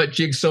clenching her butt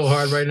cheeks so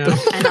hard right now.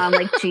 And I'm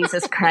like,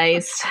 Jesus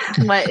Christ,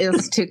 what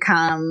is to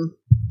come?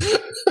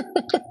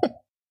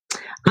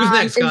 Who's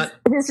next, Scott?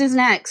 Who's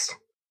next?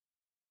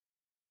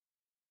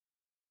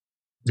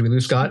 Did we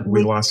lose Scott?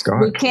 We lost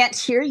Scott. We can't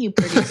hear you,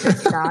 producer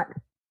Scott.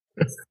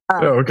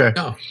 Okay.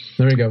 Oh,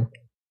 there we go.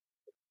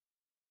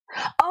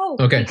 Oh,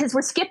 okay. Because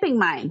we're skipping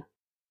mine.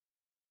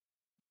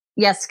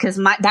 Yes, because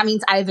that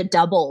means I have a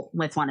double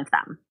with one of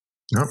them.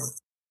 Yep.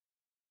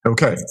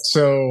 Okay,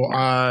 so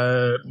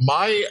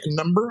my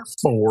number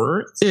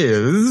 4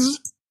 is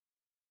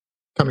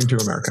Coming to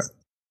America.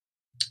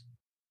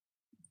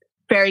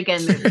 Very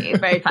good movie.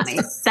 Very funny.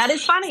 That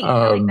is funny.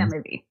 I like that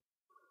movie.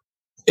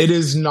 It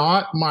is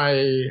not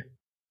my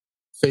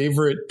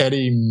favorite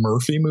Eddie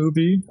Murphy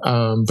movie,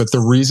 but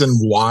the reason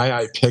why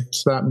I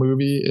picked that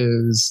movie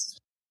is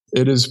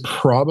it is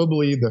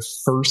probably the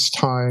first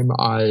time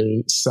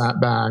I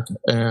sat back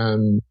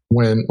and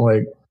went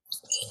like,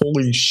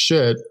 holy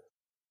shit,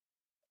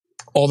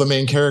 all the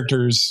main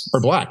characters are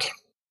black.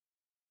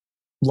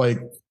 Like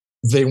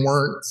they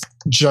weren't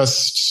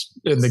just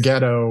in the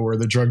ghetto or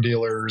the drug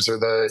dealers or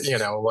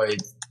like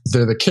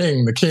they're the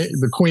king,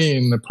 the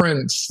queen, the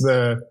prince,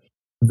 the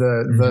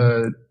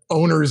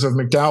owners of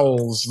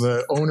McDowell's,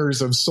 the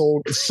owners of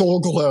Soul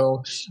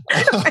Glow,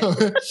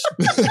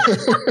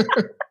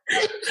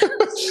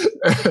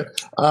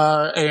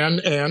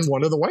 and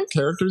one of the white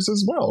characters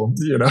as well.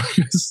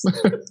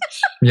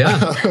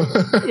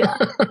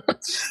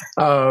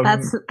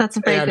 That's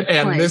a very good point.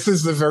 And this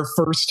is the very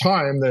first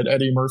time that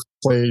Eddie Murphy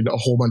played a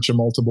whole bunch of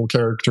multiple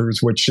characters,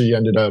 which he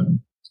ended up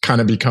kind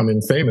of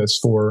becoming famous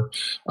for.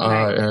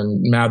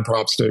 And mad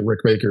props to Rick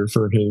Baker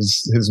for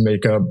his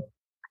makeup.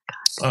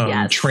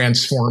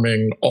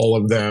 Transforming all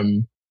of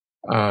them,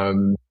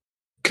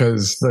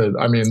 because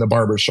the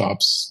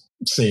barbershops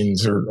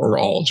scenes are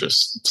all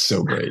just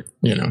so great,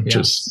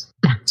 just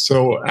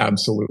so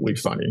absolutely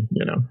funny,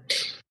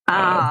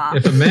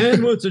 If a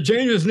man wants to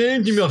change his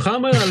name to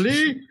Muhammad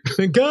Ali,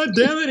 then God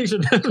damn it, he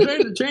should have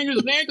to change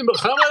his name to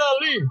Muhammad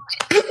Ali.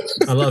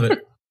 I love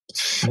it.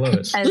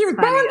 You're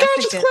born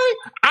Cassius Clay.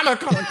 I'm gonna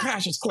call him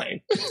Cassius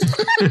Clay.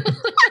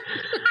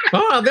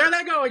 Oh, there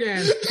they go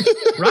again.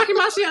 Rocky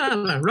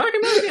Marciano.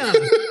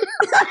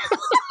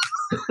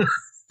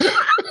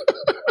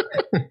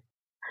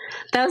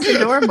 That was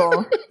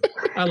adorable.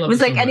 I love It was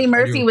so like Eddie much.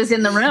 I Murphy do. was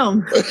in the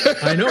room.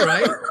 I know,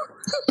 right?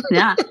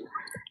 Yeah.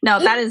 No,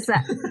 that is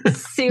a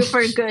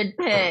super good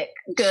pick.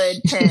 Good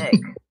pick.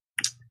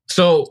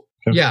 So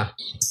yeah,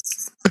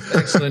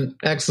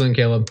 excellent,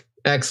 Caleb.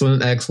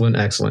 Excellent.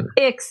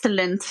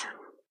 Excellent.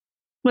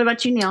 What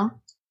about you, Neil?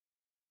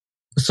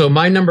 So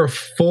my number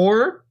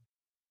 4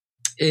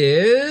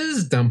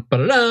 is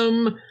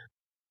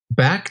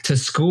Back to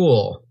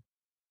School,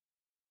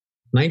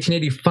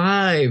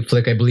 1985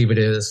 flick, I believe it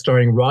is,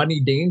 starring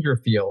Rodney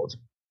Dangerfield,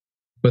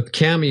 with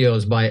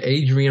cameos by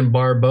Adrienne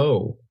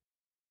Barbeau,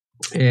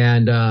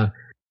 and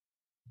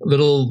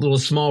little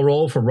small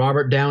role for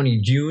Robert Downey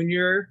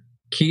Jr.,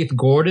 Keith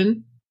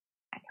Gordon.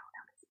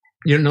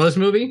 You don't know this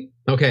movie?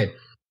 Okay.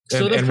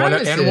 So and the one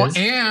premise is,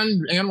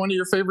 one of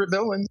your favorite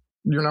villains.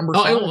 Your number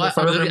Oh, 5.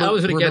 I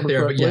was going to get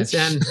there, but yes.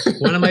 And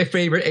one of my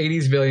favorite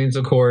 80s villains,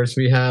 of course,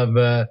 we have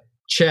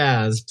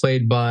Chaz,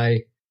 played by,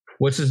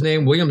 what's his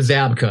name? William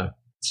Zabka.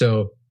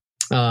 So,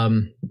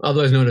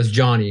 otherwise known as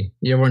Johnny.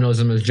 Everyone knows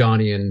him as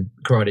Johnny in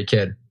Karate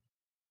Kid.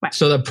 Right.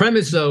 So the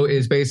premise, though,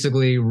 is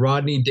basically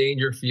Rodney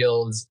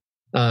Dangerfield's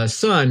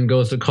son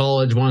goes to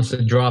college, wants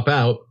to drop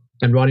out.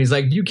 And Rodney's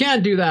like, you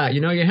can't do that.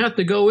 You have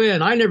to go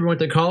in. I never went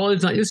to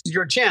college. This is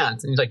your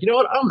chance. And he's like, you know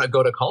what? I'm going to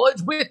go to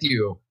college with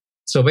you.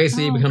 So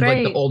basically, he becomes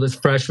like the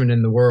oldest freshman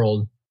in the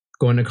world,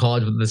 going to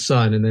college with the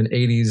son, and then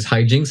 80s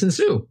hijinks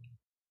ensue.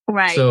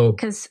 Right. So,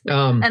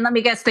 and let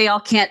me guess, they all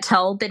can't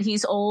tell that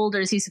he's old,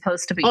 or is he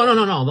supposed to be? Oh, no.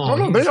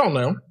 No, they all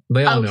know.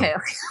 They all know. Okay.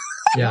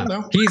 Yeah.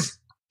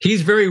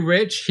 He's very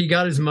rich. He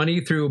got his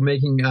money through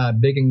making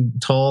big and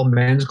tall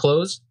men's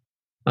clothes.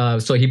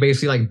 So he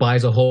basically like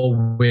buys a whole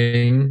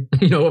wing,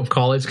 of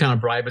college, kind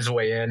of bribe his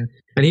way in.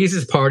 And he's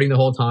just partying the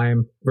whole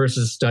time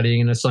versus studying.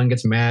 And his son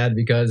gets mad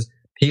because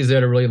he's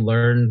there to really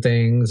learn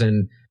things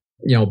and,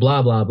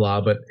 blah, blah,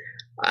 blah. But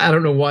I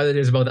don't know why that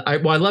is about that. I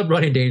love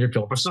Rodney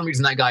Dangerfield. For some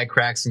reason, that guy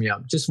cracks me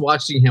up. Just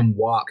watching him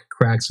walk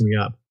cracks me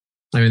up.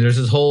 I mean, there's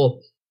this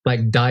whole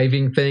like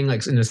diving thing,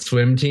 like in the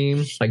swim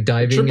team, like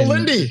diving.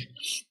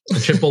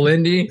 Triple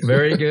Lindy.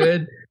 Very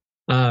good.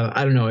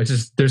 I don't know. It's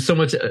just, there's so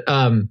much.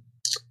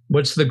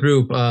 What's the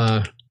group?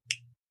 Oingo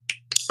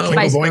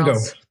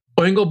Boingo.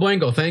 Oingo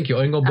Boingo. Thank you.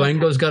 Oingo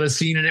Boingo's got a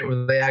scene in it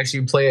where they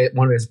actually play at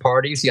one of his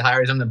parties. He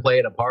hires them to play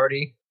at a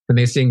party, and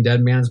they sing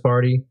Dead Man's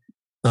Party.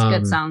 It's a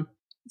good song.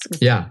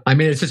 Yeah, I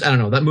mean, it's just, I don't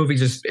know. That movie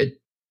just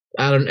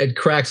it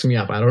cracks me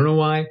up. I don't know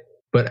why,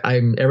 but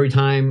every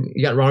time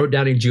you got Robert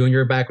Downey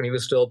Jr. back when he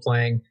was still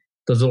playing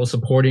those little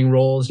supporting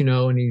roles, and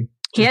he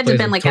had to have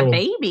been like a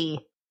baby.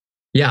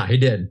 Yeah, he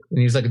did, and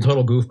he's like a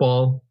total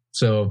goofball.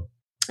 So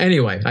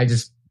anyway,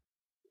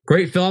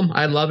 great film.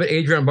 I love it.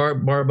 Adrienne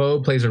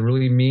Barbeau plays a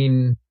really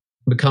mean,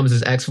 becomes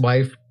his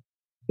ex-wife,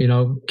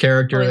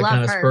 character that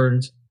kind of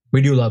spurns.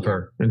 We do love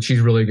her, and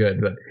she's really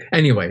good. But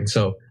anyway,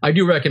 so I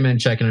do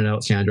recommend checking it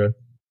out, Sandra.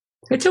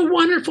 It's a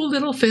wonderful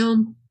little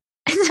film.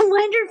 It's a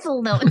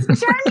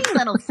charming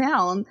little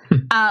film.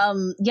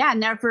 Yeah,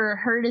 never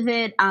heard of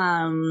it.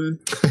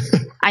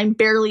 I'm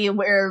barely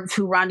aware of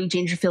who Rodney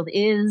Dangerfield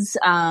is.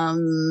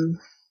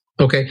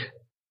 Okay.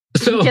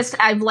 So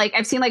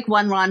I've seen like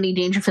one Rodney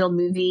Dangerfield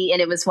movie, and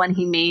it was one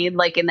he made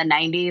like in the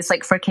 90s,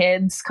 like for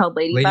kids, called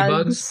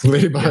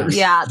Ladybugs.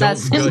 Yeah,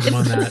 that's don't judge him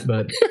on that.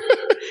 But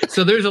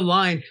so there's a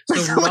line.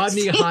 So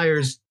Rodney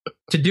hires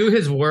to do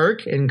his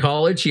work in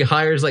college. He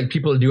hires like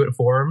people to do it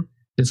for him,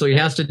 and so he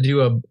has to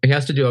do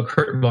a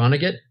Kurt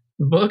Vonnegut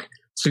book.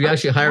 So he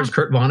actually hires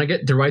Kurt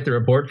Vonnegut to write the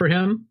report for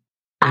him,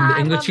 and the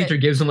English teacher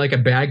gives him like a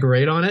bad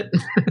grade on it.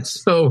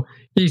 So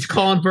he's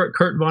calling for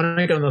Kurt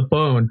Vonnegut on the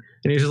phone,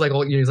 and he's just like,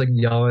 he's like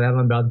yelling at him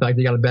about the fact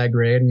he got a bad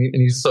grade, and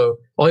he's so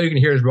all you can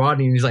hear is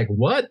Rodney, and he's like,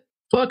 "What?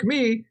 Fuck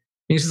me!" And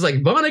he's just like,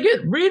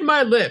 "Vonnegut, read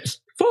my lips.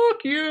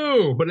 Fuck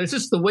you!" But it's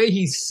just the way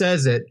he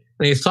says it,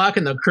 and he's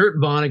talking to Kurt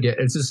Vonnegut.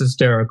 It's just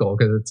hysterical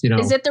because it's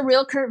Is it the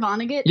real Kurt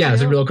Vonnegut? Yeah,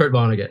 it's a real Kurt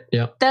Vonnegut.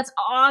 Yeah, that's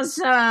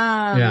awesome.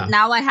 Yeah.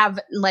 Now I have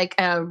like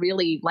a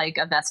really like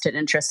a vested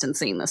interest in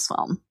seeing this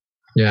film.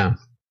 Yeah.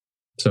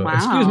 So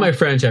excuse my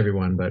French,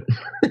 everyone, but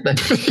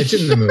it's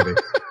in the movie.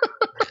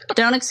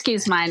 Don't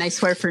excuse mine. I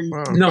swear for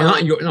no,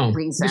 not your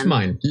reason. Just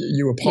mine.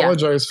 You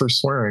apologize for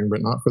swearing, but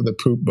not for the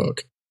poop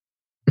book.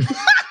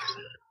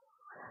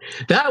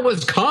 That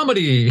was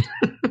comedy.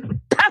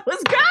 That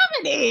was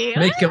comedy.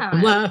 Make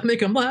them laugh. Make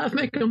them laugh.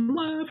 Make them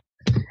laugh.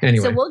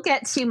 Anyway, so we'll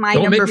get to my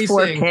number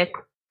 4 pick.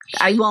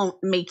 I won't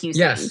make you sing.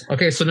 Yes.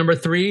 Okay. So number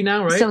 3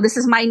 now, right? So this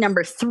is my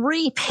number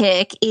 3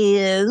 pick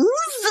is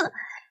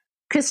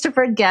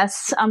Christopher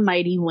Guest's A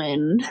Mighty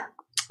Wind.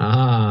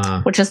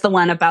 Which is the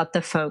one about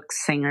the folk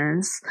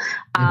singers.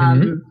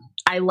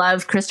 I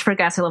love Christopher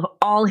Guest. I love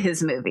all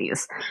his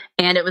movies,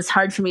 and it was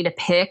hard for me to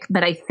pick,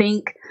 but I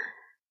think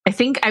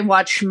I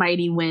watch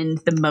Mighty Wind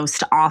the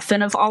most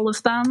often of all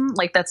of them.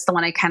 Like that's the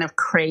one I kind of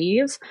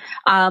crave.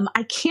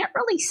 I can't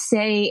really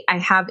say I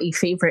have a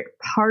favorite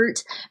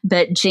part,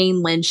 but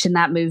Jane Lynch in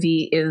that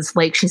movie is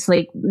like, she's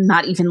like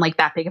not even like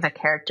that big of a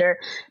character,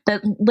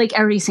 but like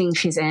every scene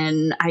she's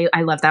in,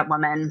 I love that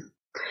woman.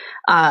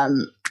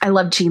 I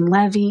love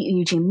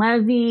Eugene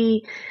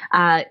Levy,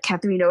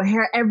 Catherine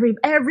O'Hara,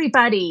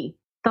 everybody,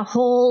 the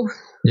whole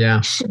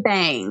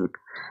shebang.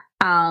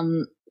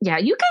 Yeah,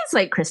 you guys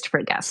like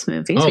Christopher Guest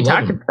movies. We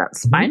talked about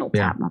Spinal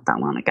Tap not that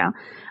long ago.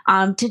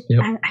 I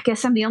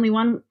guess I'm the only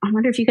one. I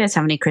wonder if you guys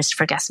have any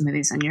Christopher Guest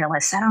movies on your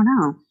list. I don't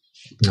know.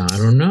 No, I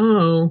don't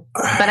know.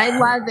 But I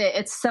love it.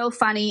 It's so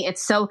funny.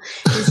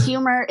 His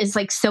humor is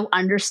like so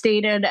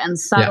understated and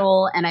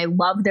subtle, and I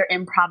love their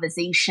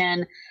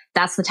improvisation.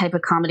 That's the type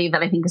of comedy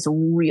that I think is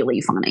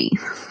really funny.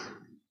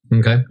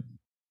 Okay.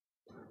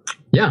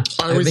 Yeah.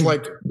 I always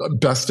like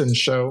Best in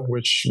Show,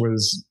 which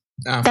was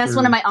after that's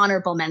one of my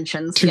honorable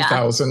mentions.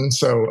 2000,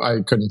 so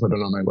I couldn't put it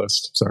on my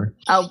list. Sorry.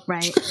 Oh,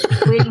 right.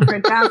 Waiting for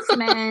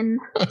Guffman.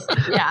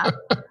 Yeah.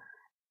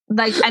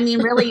 Like, I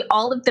mean, really,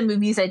 all of the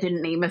movies I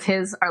didn't name of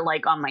his are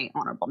like on my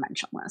honorable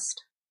mention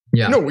list.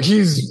 Yeah. No,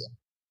 he's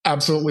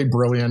absolutely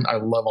brilliant. I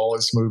love all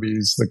his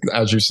movies.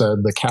 As you said,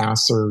 the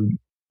casts are,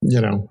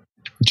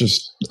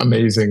 just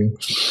amazing.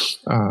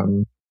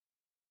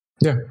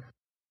 Yeah.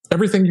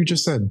 Everything you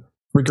just said,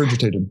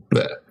 regurgitated.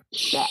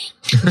 Yeah.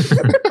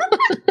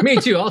 Me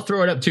too. I'll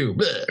throw it up too.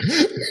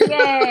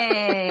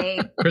 Yay.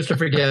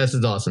 Christopher Guest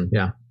is awesome.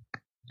 Yeah.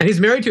 And he's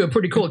married to a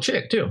pretty cool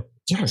chick too.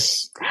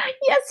 Yes.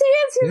 Yes, he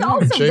is. He's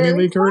also Jamie very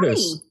Lee funny.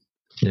 Curtis.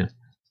 Yeah.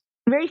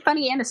 Very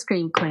funny and a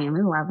scream queen.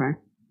 We love her.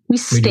 We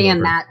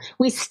stand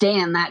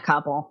that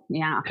couple.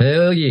 Yeah.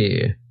 Hell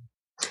yeah.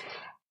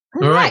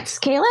 Who's All right. next,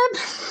 Caleb?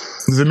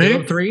 Is it me?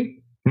 Caleb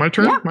 3? My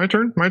turn? Yeah. My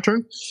turn?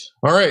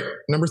 All right.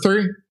 Number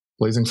 3,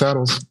 Blazing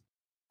Saddles.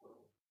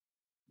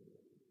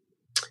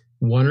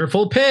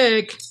 Wonderful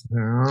pick.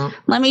 Yeah.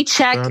 Let me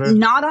check. Gotta-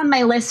 Not on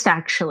my list,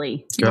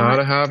 actually.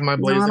 Gotta have my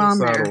Blazing on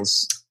there.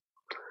 Saddles.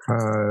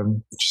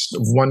 Just a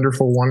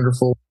wonderful,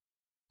 wonderful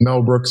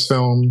Mel Brooks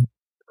film,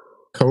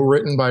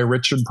 co-written by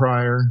Richard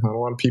Pryor. Not a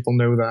lot of people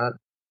know that.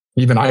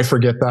 Even I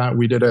forget that.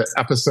 We did an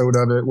episode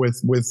of it with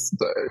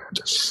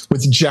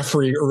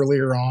Jeffrey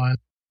earlier on.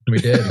 We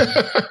did.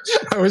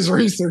 I was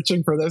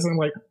researching for this and I'm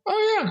like,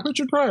 oh yeah,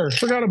 Richard Pryor.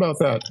 Forgot about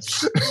that.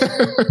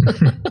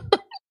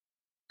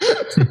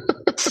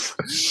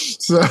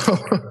 So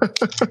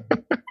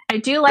I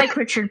do like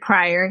Richard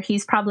Pryor.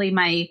 He's probably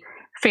my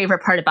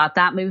favorite part about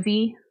that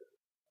movie.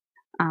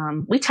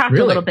 We talked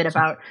a little bit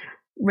about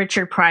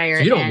Richard Pryor.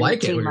 So you don't and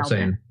like it, Jane what you're Melvin.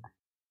 saying?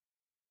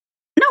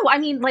 No, I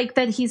mean, like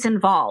that he's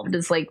involved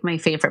is like my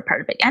favorite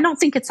part of it. I don't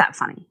think it's that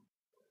funny.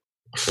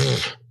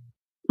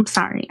 I'm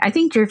sorry. I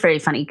think you're very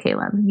funny,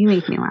 Caleb. You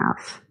make me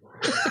laugh.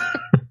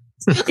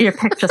 Your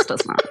pick just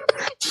does not.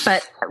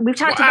 But we've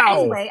talked about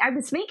anyway. I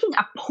was making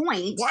a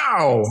point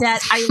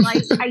that I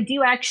like. I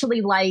do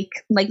actually like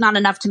not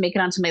enough to make it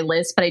onto my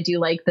list, but I do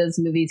like those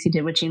movies he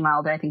did with Gene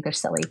Wilder. I think they're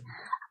silly.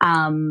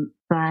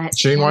 But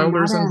Gene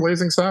Wilder's in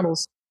Blazing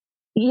Saddles.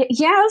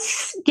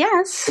 Yes,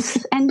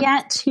 and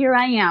yet here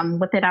I am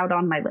with it out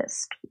on my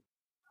list.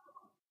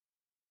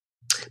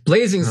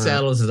 Blazing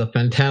Saddles is a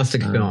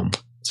fantastic film.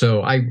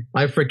 So I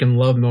freaking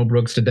love Mel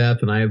Brooks to death,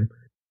 and I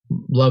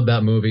love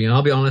that movie. And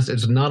I'll be honest,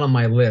 it's not on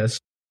my list.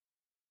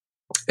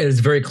 It is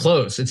very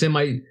close. It's in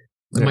my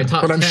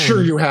top 10. But I'm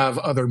sure you have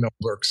other Mel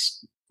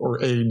Brooks or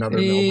another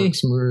Mel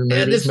Brooks movie.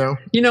 Maybe no.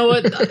 You know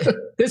what?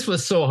 This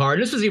was so hard.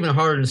 This was even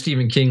harder than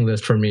Stephen King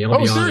list for me. I'll be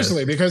honest.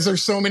 Seriously, because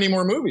there's so many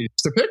more movies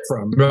to pick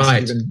from.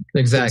 Right.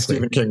 Exactly.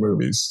 Stephen King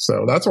movies.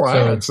 So that's why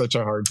I had such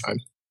a hard time.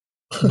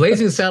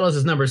 Blazing Saddles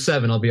is number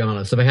 7. I'll be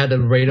honest. If I had to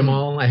rate them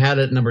all, I had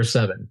it at number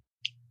 7.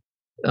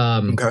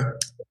 Okay.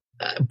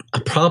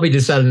 Probably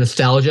just out of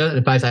nostalgia.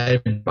 In fact, I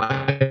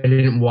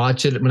didn't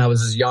watch it when I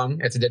was as young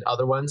as I did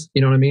other ones.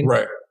 You know what I mean?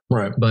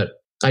 Right. But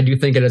I do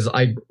think it is.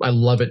 I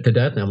love it to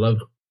death, and I love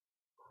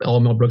all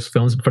Mel Brooks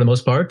films for the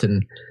most part.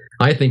 And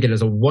I think it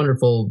is a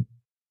wonderful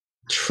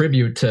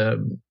tribute to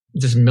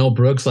just Mel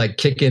Brooks, like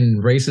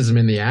kicking racism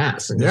in the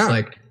ass, and just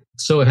like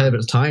so ahead of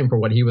its time for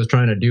what he was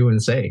trying to do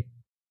and say.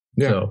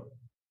 Yeah,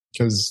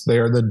 because they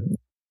are the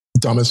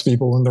dumbest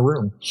people in the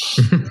room.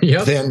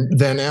 Yep.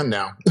 Then and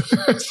now.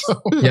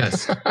 So.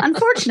 Yes.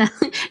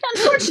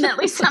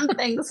 Unfortunately, some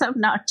things have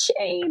not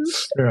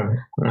changed. Yeah.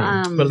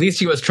 But at least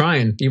he was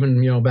trying,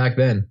 even back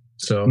then.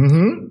 So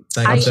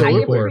I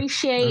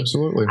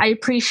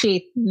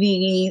appreciate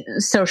the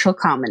social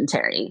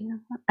commentary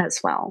as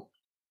well.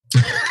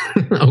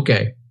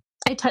 Okay.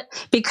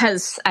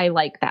 Because I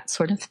like that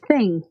sort of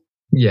thing.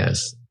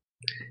 Yes.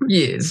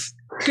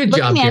 Good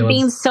job, man, Caleb.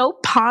 being so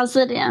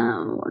positive.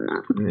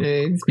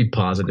 Let's be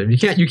positive.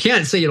 You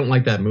can't say you don't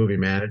like that movie,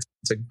 man.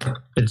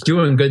 It's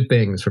doing good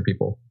things for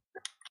people.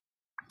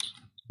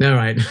 All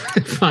right,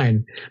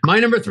 fine. My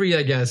number 3,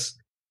 I guess.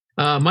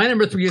 My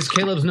number 3 is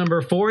Caleb's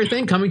number 4, I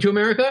think. Coming to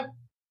America.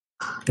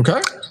 Okay.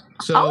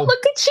 So,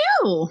 look at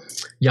you.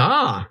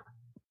 Yeah.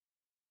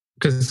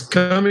 Because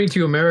Coming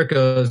to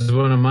America is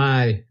one of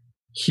my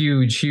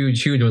huge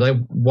ones. I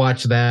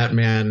watched that,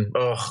 man.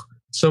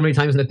 So many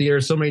times in the theater,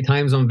 so many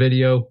times on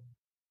video.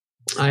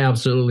 I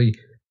absolutely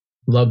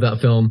love that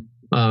film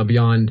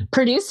beyond.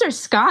 Producer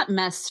Scott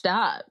messed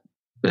up.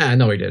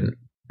 No, he didn't.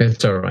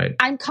 It's all right.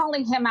 I'm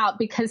calling him out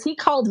because he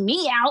called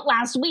me out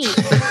last week.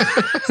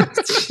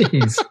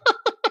 Jeez.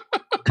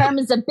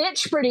 Karma's a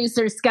bitch,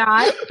 producer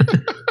Scott.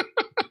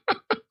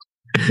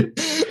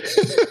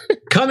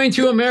 Coming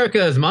to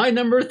America is my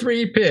number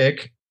 3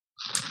 pick.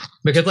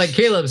 Because like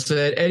Caleb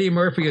said, Eddie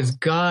Murphy is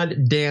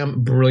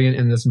goddamn brilliant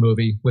in this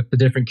movie with the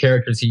different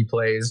characters he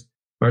plays.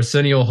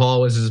 Arsenio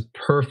Hall was his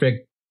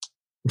perfect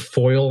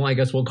foil, I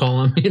guess we'll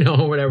call him,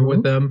 whatever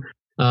with them.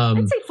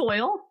 I'd say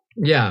foil.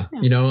 Yeah,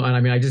 and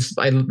I mean,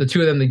 the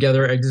two of them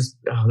together,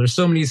 there's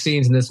so many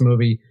scenes in this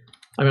movie.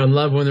 I mean, I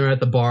love when they're at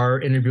the bar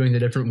interviewing the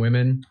different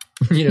women,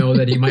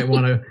 that he might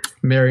want to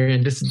marry.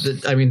 And just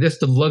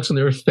the looks on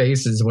their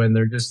faces when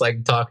they're just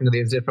like talking to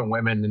these different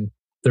women, and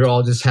they're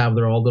all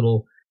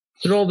little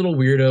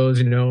weirdos,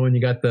 and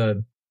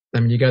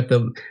you got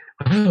the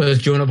I was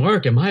Joan of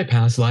Arc in my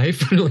past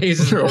life. Holding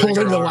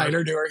the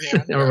lighter to her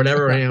hand. Or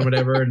whatever.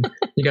 And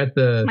you got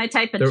my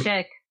type of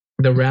chick.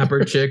 The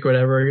rapper chick,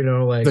 whatever,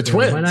 like the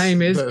twins. My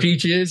name is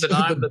Peaches and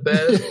I'm the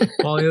best.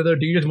 All the other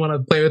dudes want to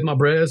play with my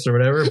breasts or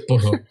whatever.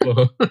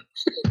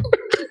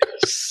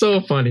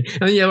 So funny.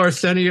 And then you have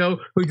Arsenio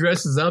who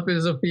dresses up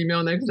as a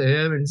female next to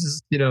him and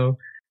just,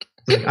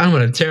 like, I'm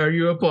going to tear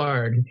you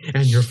apart.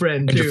 And your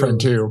friend too. And your friend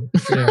too.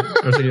 Yeah.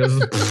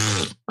 Arsenio's,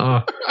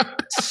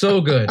 so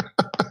good.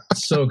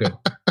 So good.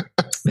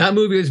 That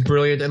movie is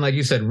brilliant. And like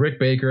you said, Rick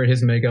Baker and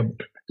his makeup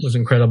was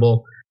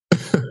incredible.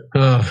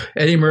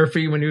 Eddie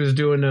Murphy when he was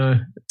doing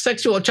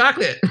sexual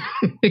chocolate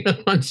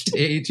on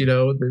stage,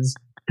 with his,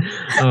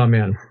 oh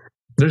man,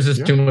 there's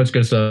just too much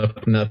good stuff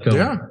in that film.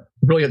 Yeah,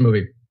 brilliant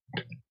movie.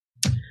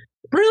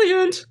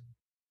 Brilliant.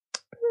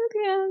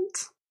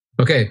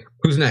 Okay,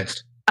 who's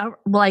next?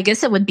 Well, I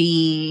guess it would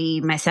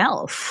be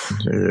myself.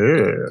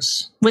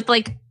 Yes. With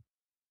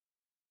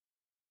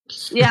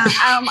yeah,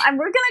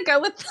 we're gonna go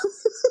with.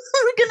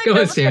 Go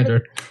ahead,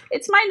 Sandra.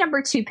 It's my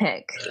number 2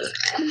 pick.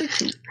 Number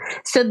 2.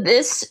 So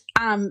this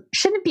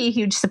shouldn't be a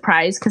huge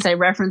surprise because I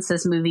reference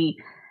this movie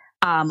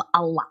a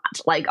lot,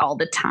 like all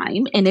the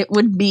time, and it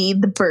would be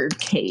The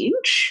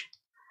Birdcage.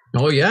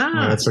 Oh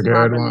yeah, that's a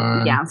good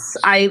one. Yes,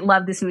 I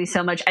love this movie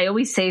so much. I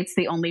always say it's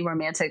the only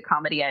romantic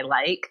comedy I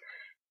like.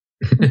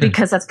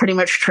 Because that's pretty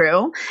much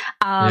true.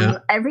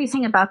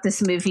 Everything about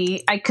this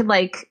movie, I could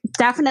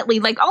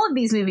definitely all of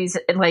these movies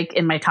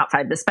in my top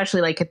 5,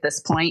 especially at this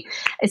point,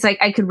 it's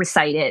I could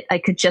recite it. I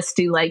could just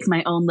do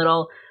my own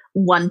little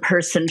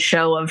one-person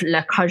show of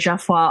La Cage aux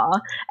Folles,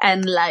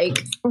 and I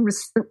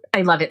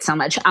love it so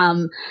much.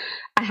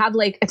 I have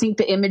I think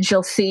the image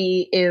you'll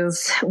see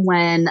is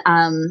when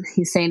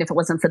he's saying if it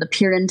wasn't for the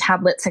Purine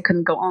tablets I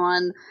couldn't go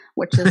on,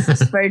 which is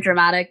just very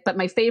dramatic. But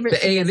my favorite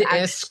the A and the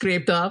S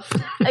scraped off.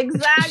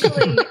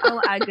 Exactly.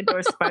 Oh,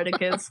 Agador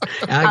Spartacus.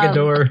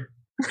 Agador.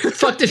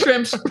 Fuck the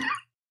shrimps.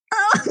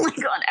 Oh my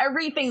god,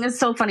 everything is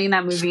so funny in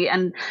that movie.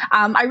 And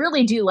I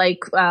really do like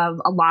a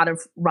lot of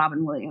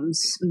Robin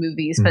Williams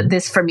movies, but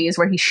this for me is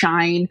where he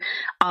shined.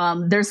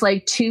 There's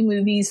 2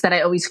 movies that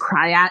I always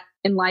cry at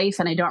in life,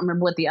 and I don't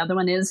remember what the other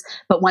one is,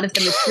 but one of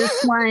them is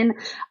this one.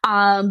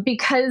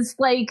 Because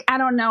I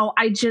don't know,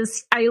 I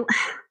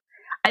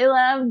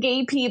love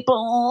gay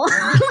people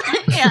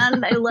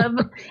and I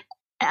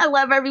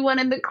love everyone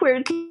in the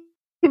queer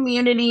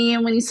community.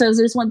 And when he says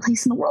there's one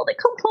place in the world I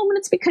come home and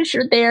it's because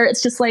you're there,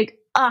 it's just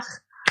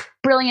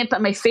brilliant.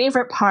 But my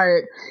favorite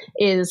part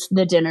is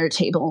the dinner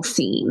table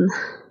scene.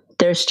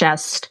 There's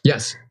just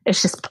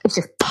it's just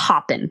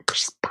popping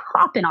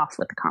off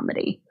with the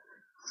comedy.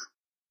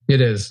 It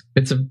is.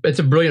 It's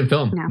a brilliant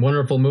film. Yeah.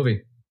 Wonderful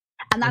movie.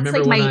 And that's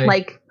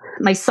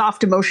my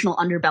soft emotional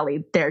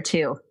underbelly there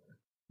too.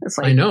 It's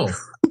I know.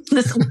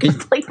 This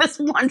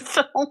one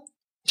film.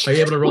 Are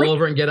you able to roll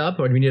over and get up,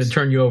 or do we need to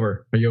turn you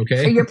over? Are you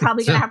okay? You're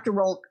probably gonna have to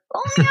roll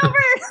me over.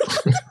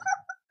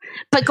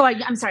 But go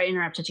ahead. I'm sorry, I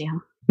interrupted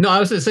you. No, I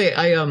was going to say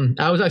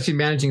I was actually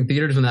managing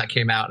theaters when that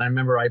came out, and I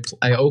remember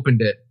I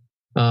opened it,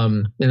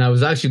 and I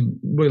was actually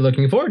really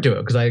looking forward to it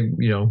because I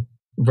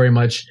very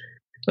much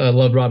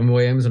loved Robin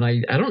Williams, and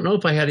I don't know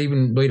if I had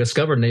even really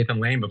discovered Nathan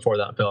Lane before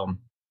that film.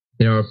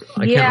 I can't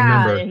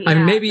remember. Yeah, I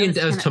mean, maybe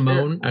as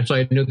Timon.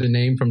 Actually, I knew the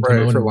name from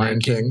Timon for Lion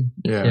King.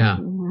 Yeah.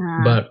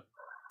 But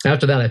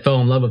after that, I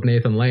fell in love with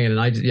Nathan Lane, and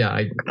I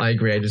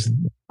agree.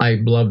 I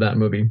love that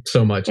movie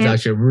so much. It's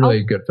actually a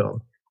really good film.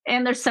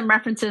 And there's some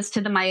references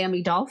to the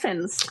Miami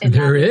Dolphins in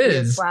there that movie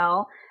is as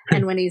well.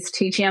 And when he's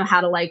teaching him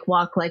how to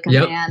walk like a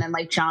man, and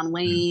John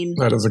Wayne.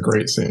 That is a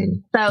great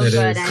scene. So it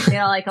good. I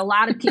feel like a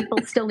lot of people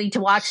still need to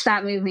watch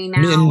that movie now.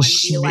 And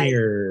be like,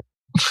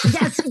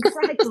 yes,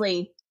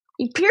 exactly.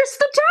 He pierced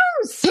the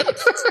toes.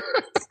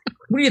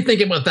 What do you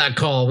think about that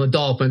call? The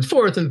Dolphins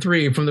 4th and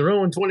 3 from their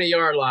own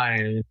 20-yard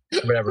line,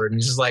 whatever. And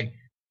he's just like,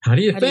 how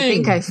do you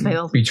think? I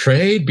feel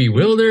betrayed,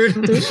 bewildered.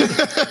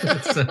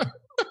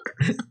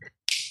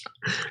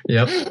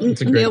 Yep,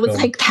 it's a great film.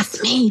 Like,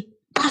 that's me.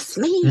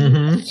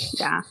 Mm-hmm.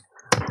 Yeah.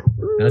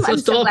 I'm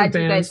so glad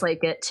you guys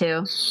like it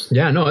too.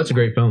 Yeah, no, that's a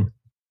great film.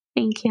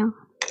 Thank you.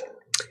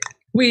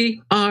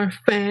 We are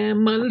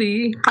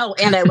family. Oh,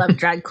 and I love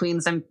drag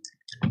queens. I'm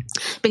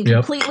been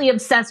completely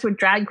obsessed with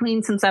drag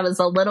queens since I was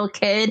a little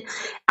kid.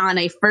 And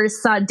I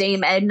first saw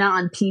Dame Edna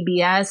on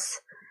PBS.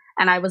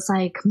 And I was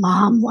like,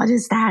 Mom, what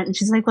is that? And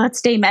she's like, well,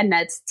 it's Dame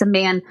Edna. It's a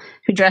man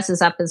who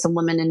dresses up as a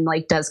woman and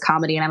like does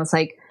comedy. And I was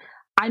like,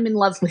 I'm in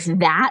love with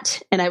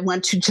that. And I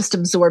want to just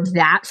absorb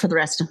that for the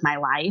rest of my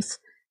life.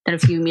 Then a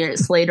few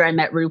years later, I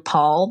met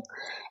RuPaul.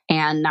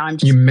 And now I'm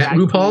just. You met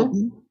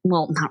RuPaul?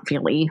 Well, not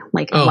really.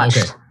 Like,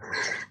 okay.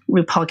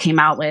 RuPaul came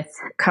out with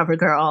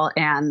CoverGirl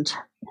and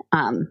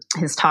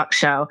his talk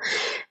show.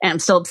 And I'm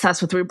still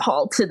obsessed with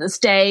RuPaul to this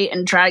day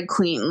and drag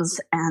queens.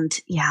 And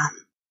yeah.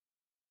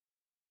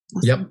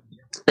 Yep.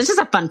 This is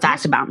a fun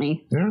fact about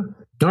me. Yeah.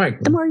 All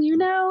right. The more you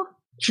know.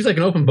 She's like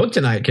an open book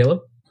tonight, Caleb.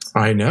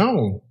 I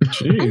know.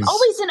 Jeez. I'm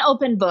always an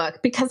open book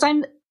because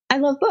I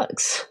love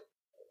books.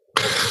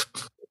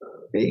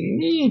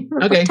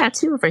 Okay.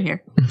 Tattoo over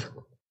here.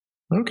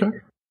 Okay.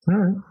 All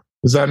right.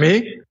 Is that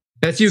me?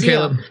 That's you,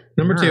 Caleb.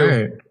 Number 2. All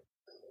right.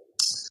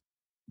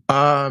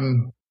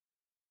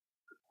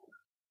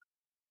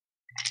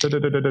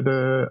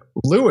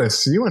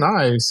 Lewis, you and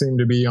I seem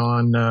to be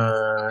on.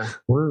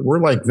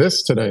 We're like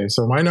this today.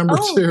 So my number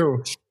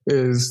 2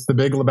 is The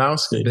Big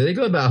Lebowski. Big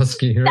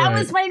Lebowski. That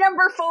was my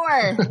number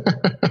 4.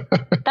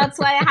 That's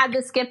why I had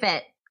to skip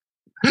it.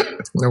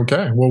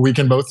 Okay. Well, we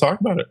can both talk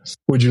about it.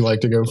 Would you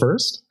like to go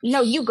first?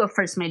 No, you go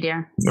first, my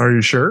dear. Are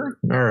you sure?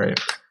 All right.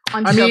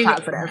 I'm so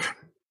positive.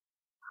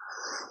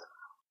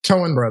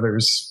 Coen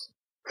brothers.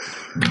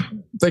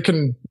 They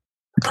can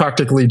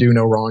practically do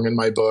no wrong in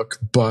my book,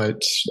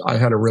 but I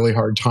had a really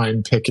hard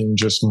time picking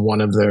just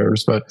one of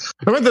theirs. But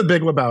I went The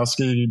Big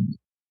Lebowski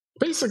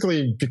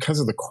basically because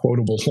of the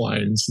quotable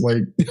lines.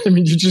 Like, I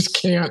mean, you just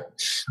can't,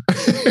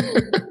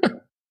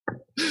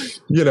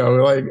 you know,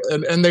 like,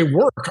 and they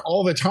work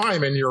all the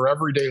time in your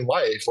everyday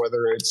life,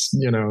 whether it's,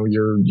 you know,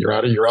 you're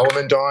out of your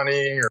element,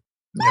 Donnie, or,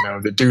 you know,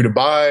 the dude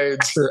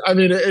abides. Or, I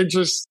mean, it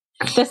just,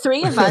 the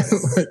three of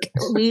us, like,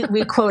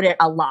 we quote it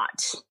a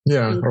lot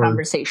in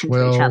conversation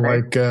to each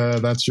other. Like,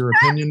 that's your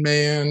opinion,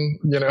 man,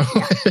 you know.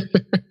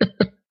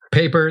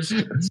 Papers,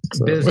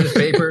 business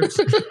papers.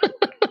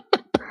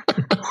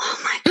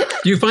 Oh my God.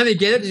 Do you finally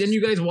get it? Didn't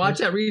you guys watch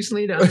that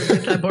recently to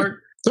understand that part?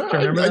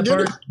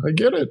 I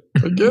get it.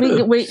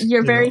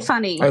 You're very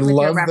funny. I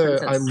love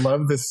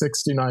the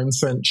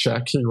 69-cent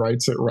check he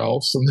writes at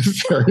Ralph's in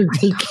the very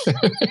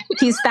beginning.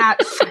 He's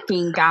that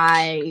fucking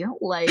guy.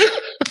 Like,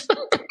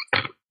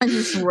 in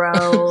his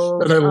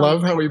robe. And I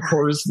love how he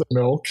pours the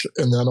milk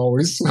and then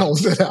always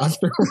smells it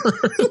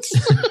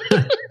afterwards.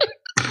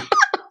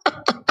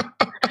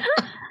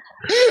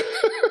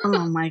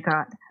 Oh my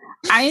God.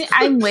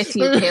 I'm with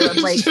you, Caleb.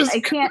 Like,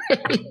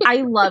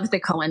 I love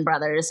the Coen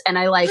brothers and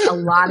I like a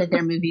lot of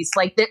their movies.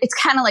 Like, it's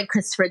kind of like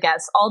Christopher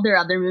Guest. All their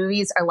other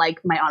movies are like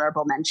my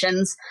honorable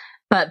mentions,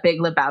 but Big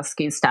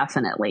Lebowski is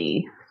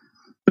definitely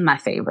my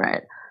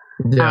favorite.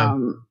 Yeah.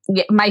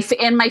 My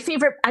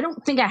favorite, I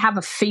don't think I have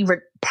a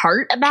favorite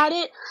part about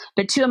it,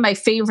 but two of my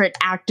favorite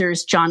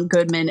actors, John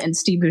Goodman and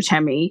Steve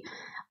Buscemi,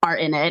 are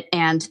in it,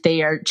 and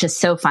they are just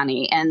so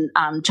funny. And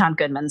John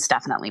Goodman's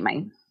definitely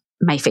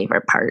my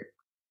favorite part.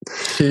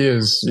 He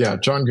is, yeah.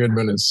 John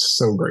Goodman is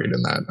so great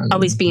in that. I mean,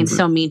 always being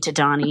so mean to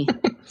Donnie.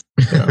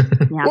 Yeah.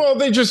 Well,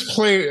 they just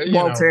play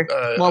Walter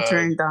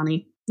and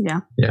Donnie. Yeah.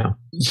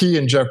 He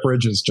and Jeff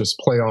Bridges just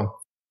play off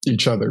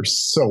each other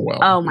so well.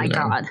 Oh my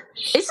God.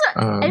 It's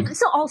an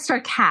all-star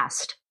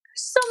cast.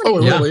 So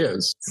many it really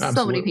is. Absolutely.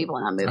 So many people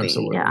in that movie.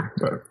 Absolutely. Yeah.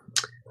 But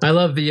I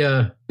love the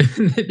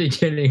in the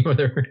beginning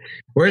where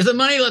where's the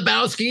money,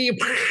 Lebowski?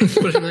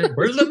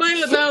 Where's the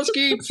money,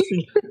 Lebowski?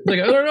 Like,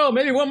 I don't know,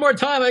 maybe one more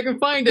time I can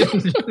find it.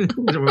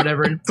 Or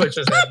whatever, and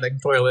pushes that in the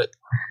toilet.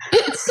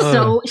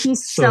 So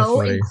he's so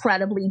funny.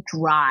 Incredibly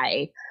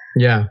dry.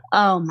 Yeah.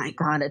 Oh my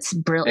God, it's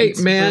brilliant.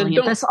 Hey man,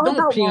 brilliant.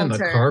 don't pee on the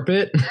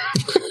carpet.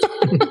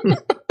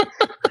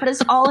 But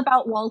it's all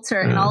about Walter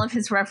and all of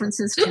his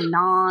references to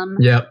Nom.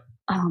 Yep.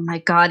 Oh my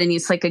God, and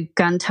he's like a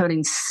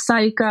gun-toting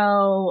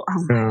psycho.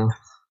 Oh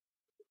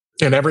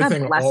and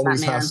everything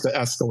always has to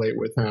escalate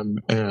with him,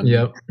 and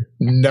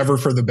never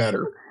for the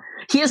better.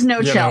 He has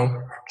no chill.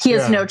 He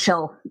has no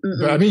chill.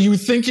 I mean, you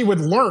would think he would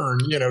learn,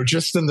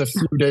 just in the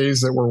few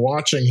days that we're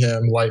watching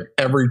him, like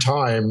every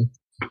time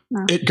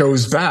it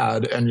goes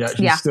bad, and yet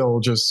he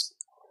still just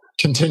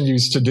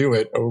continues to do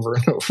it over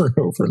and over and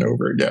over and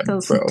over again.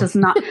 Does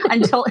not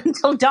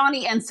until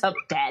Donnie ends up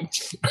dead.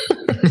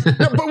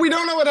 But we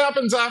don't know what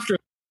happens after.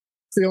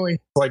 Feeling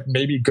like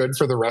maybe good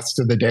for the rest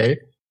of the day.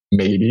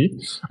 Maybe.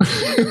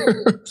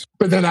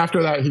 But then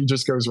after that, he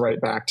just goes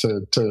right back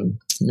to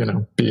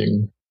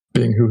being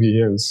who he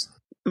is.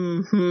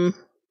 Mm-hmm.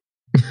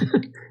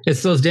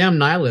 It's those damn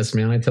nihilists,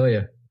 man, I tell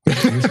you.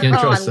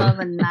 I love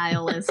a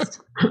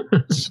nihilist.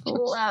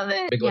 Love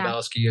it. Big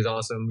Lebowski is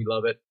awesome. We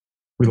love it.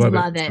 We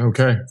love it.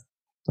 Okay.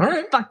 All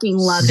right. Fucking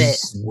love it.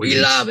 We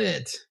love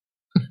it.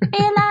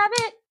 I love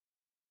it.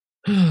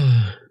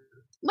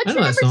 What's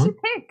your number two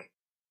pick?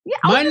 Yeah,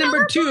 my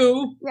number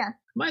two. Yeah.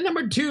 My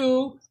number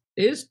 2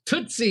 is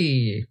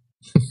Tootsie.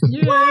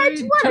 Yay, what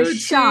Tootsie, a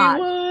shock!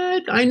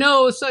 What? I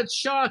know, such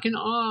shock and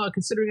awe,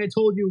 considering I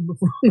told you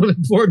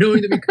before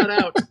knowing to be cut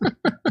out.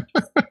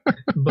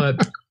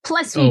 But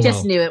Plus, we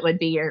just knew it would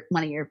be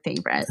one of your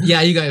favorites.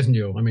 Yeah, you guys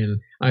knew. I mean,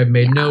 I've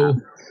made no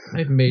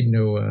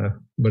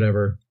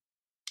whatever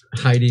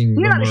hiding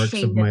remarks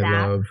of my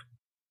love.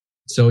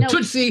 So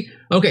Tootsie,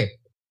 okay.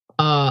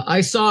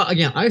 I saw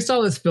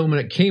this film when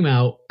it came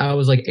out. I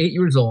was like 8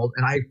 years old,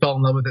 and I fell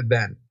in love with it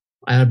then.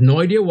 I have no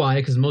idea why,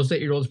 because most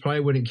 8-year-olds probably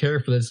wouldn't care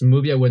for this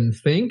movie. I wouldn't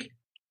think,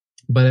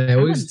 but I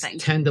always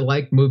tend to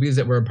like movies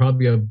that were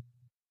probably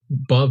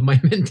above my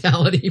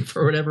mentality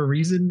for whatever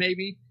reason,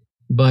 maybe.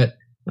 But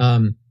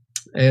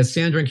as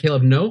Sandra and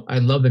Caleb know, I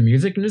love the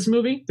music in this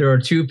movie. There are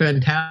two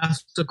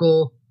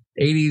fantastical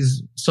 80s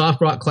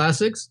soft rock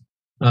classics.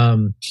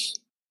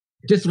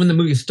 Just when the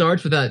movie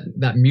starts with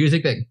that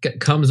music that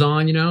comes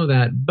on,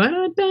 that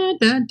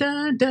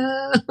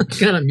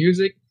kind of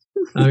music.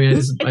 I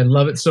mean, I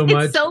love it so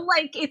much.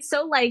 It's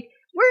so like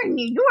we're in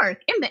New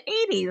York in the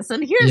 80s,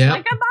 and here's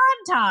like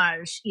a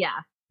montage.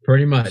 Yeah.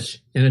 Pretty much.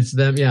 And it's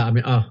them. Yeah. I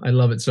mean, I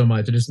love it so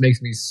much. It just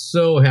makes me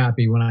so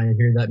happy when I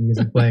hear that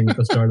music playing at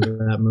the start of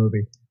that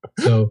movie.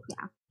 So,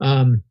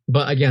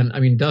 but again, I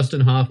mean, Dustin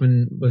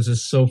Hoffman was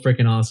just so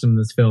freaking awesome in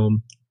this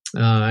film.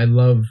 I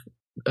love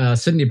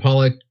Sidney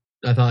Pollack.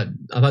 I thought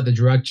the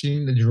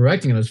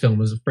directing of this film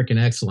was freaking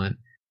excellent.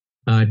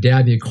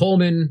 Dabney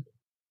Coleman,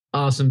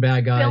 awesome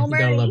bad guy. You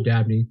gotta love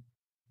Dabney.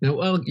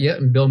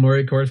 And Bill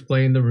Murray, of course,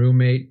 playing the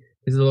roommate,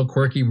 his little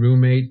quirky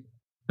roommate.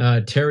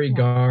 Terry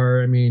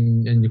Garr, I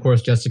mean, and of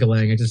course Jessica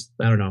Lange.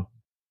 I don't know.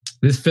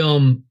 This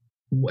film,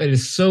 it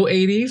is so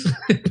 80s,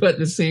 but at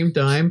the same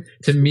time,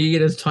 to me,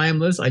 it is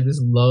timeless. I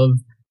just love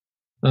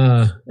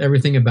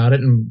everything about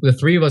it. And the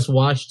three of us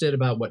watched it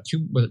about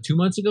 2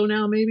 months ago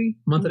now, maybe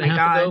a month and a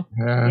half ago.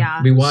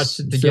 Yeah, we watched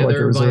it together. Like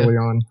it was early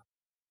on.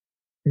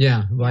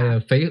 Yeah,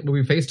 via were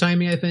we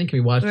FaceTiming? I think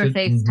we watched it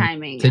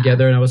FaceTiming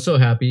together, and I was so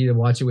happy to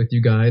watch it with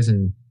you guys.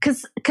 And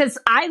because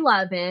I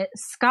love it,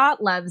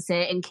 Scott loves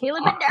it, and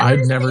Caleb had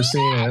I'd never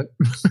seen it.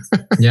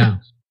 Yeah,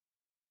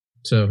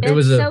 so it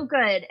was so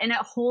good, and it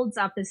holds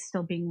up as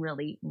still being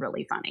really,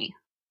 really funny.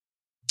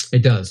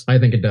 It does. I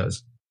think it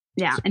does.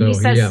 Yeah, and he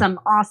says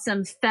some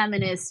awesome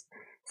feminist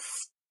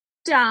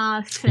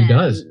stuff. He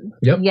does.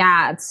 Yep.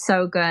 Yeah, it's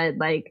so good.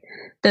 Like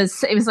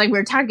this, it was like we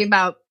were talking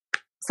about.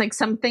 It's like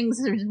some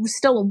things are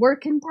still a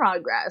work in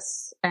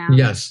progress.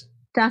 Yes.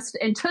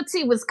 And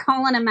Tootsie was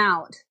calling him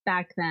out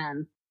back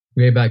then.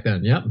 Way back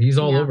then. Yep. He's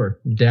all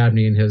over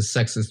Dabney and his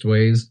sexist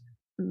ways.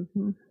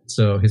 Mm-hmm.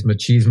 So his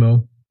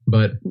machismo.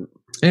 But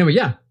anyway,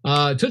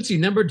 Tootsie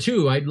number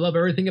 2. I love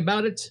everything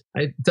about it.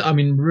 I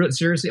mean,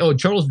 seriously. Oh,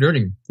 Charles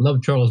Durning.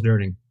 Love Charles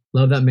Durning.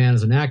 Love that man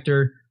as an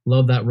actor.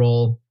 Love that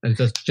role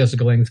as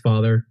Jessica Lange's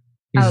father.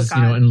 He's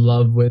in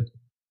love with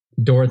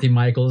Dorothy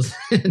Michaels,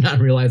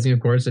 not realizing, of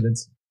course, that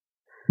it's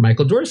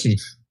Michael Dorsey.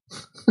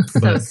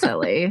 So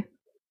silly.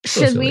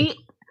 Should we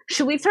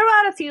throw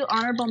out a few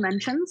honorable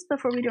mentions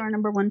before we do our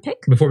number 1 pick?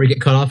 Before we get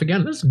cut off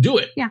again? Let's do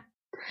it. Yeah.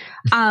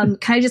 Can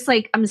I just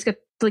I'm just gonna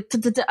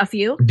a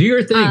few. Do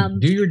your thing.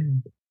 Do your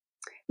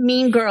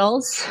Mean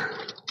Girls.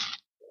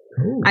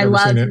 Ooh, I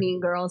love Mean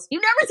Girls.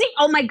 You've never seen?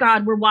 Oh my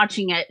God, we're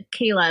watching it,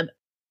 Caleb.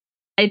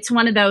 It's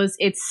one of those.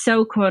 It's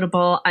so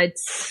quotable.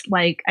 It's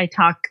like I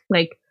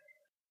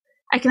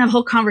can have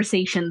whole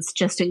conversations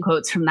just in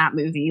quotes from that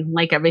movie,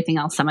 like everything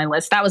else on my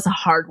list. That was a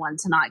hard one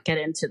to not get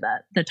into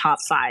the top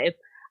 5.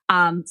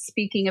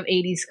 Speaking of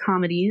 80s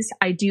comedies,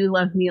 I do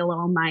love me a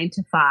little 9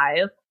 to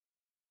 5.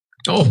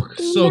 Oh,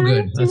 so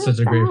good. That's such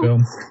a great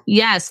film.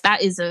 Yes,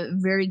 that is a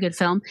very good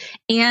film.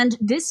 And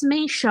this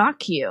may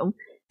shock you,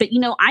 but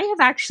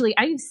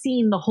I've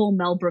seen the whole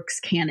Mel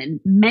Brooks canon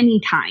many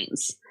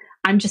times.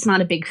 I'm just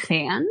not a big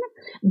fan,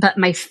 but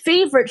my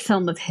favorite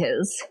film of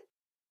his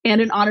and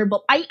an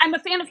honorable, I'm a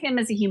fan of him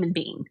as a human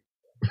being.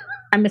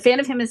 I'm a fan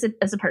of him as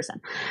a person,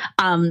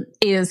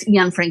 is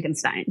Young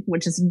Frankenstein,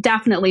 which is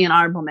definitely an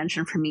honorable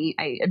mention for me.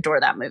 I adore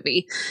that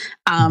movie.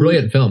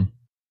 Brilliant film.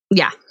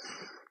 Yeah.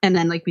 And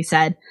then, like we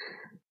said,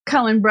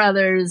 Coen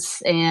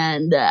Brothers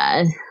and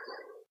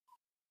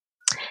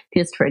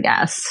Christopher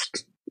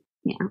Guest.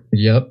 Yeah.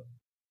 Yep.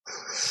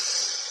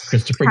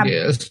 Christopher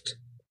Guest.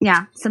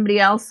 Yeah. Somebody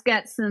else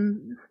get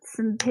some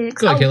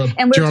picks. Go ahead,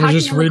 and we're talking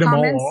just in read the them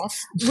comments all off?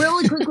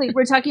 really quickly.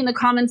 We're talking in the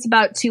comments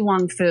about Tu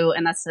Wong Fu,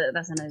 and that's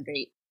another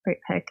great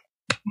pick.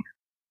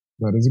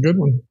 That is a good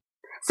one.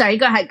 Sorry,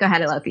 go ahead.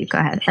 I love you. Go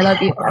ahead. I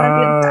love you.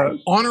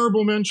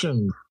 Honorable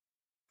mention.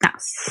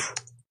 Yes.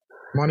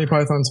 Monty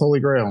Python's Holy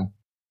Grail.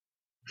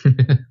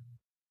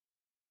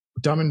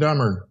 Dumb and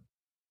Dumber.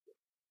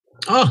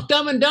 Oh,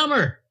 Dumb and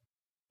Dumber.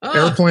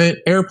 Oh.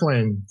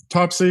 Airplane.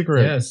 Top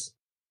Secret. Yes.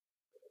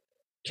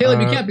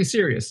 Caleb, you can't be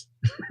serious.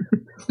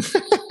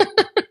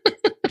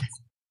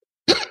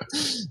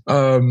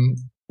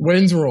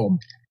 Wayne's World.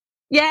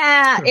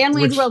 Yeah, and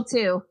Wayne's World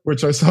too.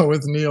 Which I saw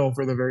with Neil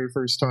for the very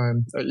first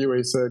time at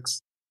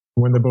UA6.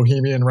 When the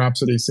Bohemian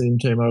Rhapsody scene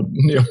came up,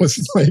 Neil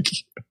was like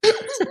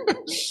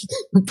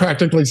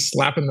practically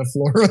slapping the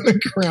floor on the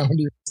ground.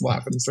 He was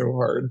laughing so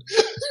hard.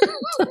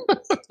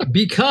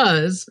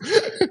 because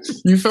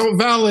you felt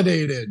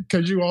validated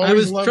because you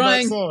always loved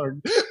that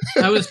song.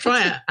 I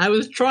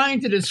was trying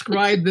to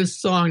describe this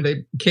song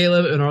to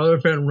Caleb and our other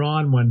friend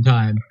Ron one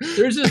time.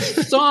 There's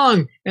this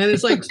song, and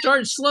it's like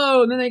starts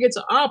slow, and then it gets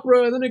to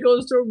opera, and then it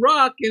goes to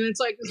rock, and it's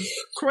like this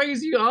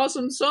crazy,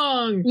 awesome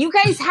song. You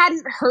guys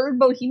hadn't heard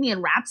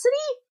Bohemian Rhapsody?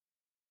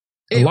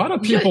 A lot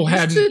of people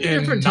had a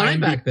different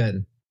time back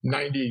then.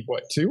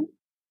 2?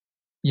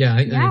 Yeah, I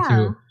think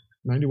 92.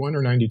 91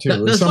 or 92.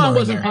 That song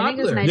wasn't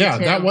popular. Yeah,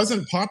 that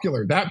wasn't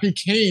popular. That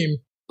became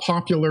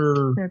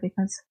popular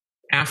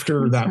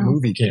after that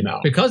movie came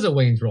out. Because of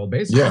Wayne's World,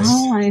 basically. Yes.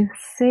 Oh, I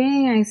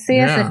see.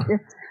 Yeah.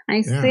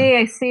 I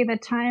see the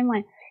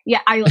timeline. Yeah,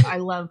 I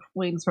love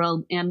Wayne's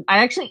World, and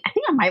I think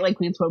I might like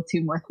Wayne's World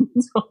 2 more than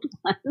Wayne's World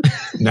 1.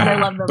 But I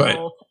love them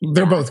both.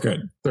 They're both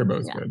good. They're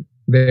both good.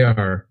 They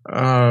are.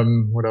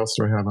 What else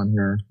do I have on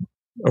here?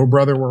 Oh,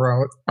 Brother,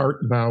 Where Art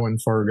Thou and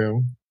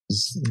Fargo.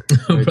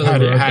 Like, how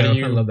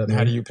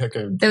do you pick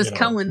a those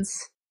Coens?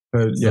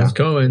 Those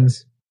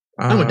Coens.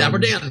 I'm a Dapper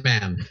Dan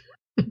man.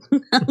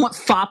 What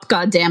fop?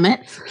 God damn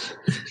it!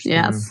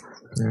 Yes.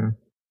 Yeah.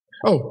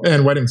 Oh,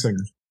 and Wedding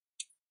Singer.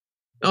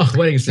 Oh,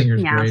 Wedding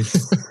Singer's great.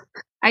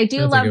 I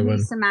do love me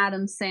some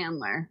Adam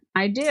Sandler.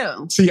 I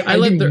do. See, I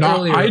do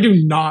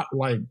not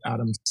like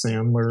Adam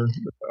Sandler.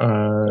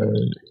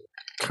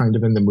 Kind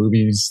of in the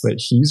movies that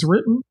he's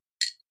written.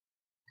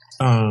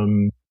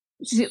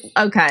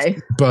 Okay.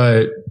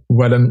 But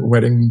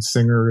Wedding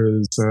Singer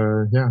is,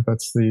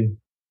 that's the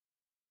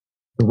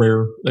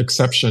rare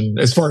exception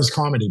as far as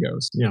comedy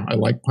goes. You know, I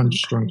like Punch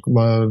Drunk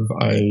Love.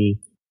 I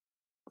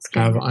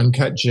have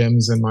Uncut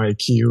Gems in my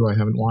queue. I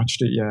haven't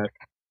watched it yet.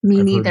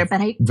 Me neither,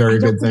 but I very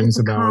good things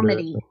about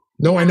comedy. It.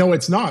 No, I know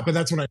it's not, but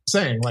that's what I'm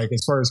saying. Like,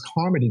 as far as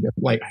comedy goes,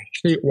 like, I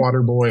hate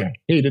Waterboy. I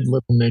hated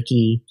Little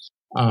Nicky.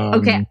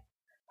 Okay.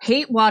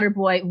 Hate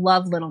Waterboy.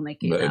 Love Little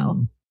Nicky,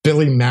 though.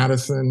 Billy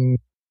Madison.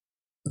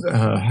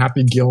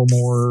 Happy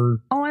Gilmore.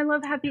 Oh, I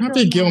love Happy Gilmore.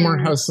 Happy Gilmore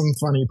has some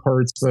funny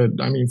parts, but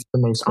I mean, for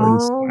the most part,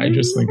 I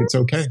just think it's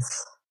okay.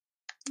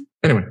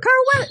 Anyway.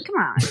 Carl, what? Come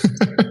on.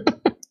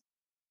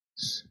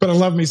 But I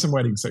love me some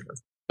Wedding Singer.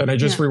 And I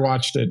just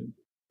rewatched it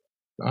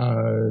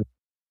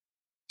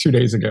 2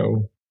 days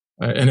ago,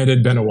 and it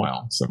had been a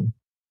while, so it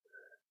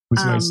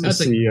was nice to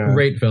see. That's a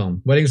great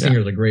film. Wedding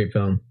Singer is a great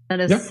film. That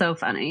is so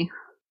funny.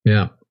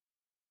 Yeah.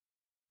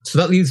 So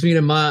that leads me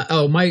to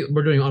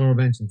we're doing honorable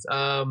mentions.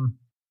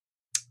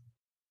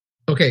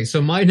 Okay,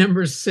 so my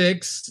number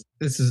 6.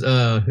 This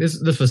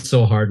was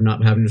so hard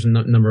not having this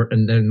number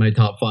in my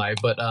top 5,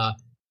 but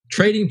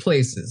Trading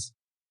Places.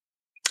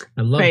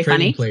 I love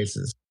Trading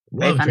Places.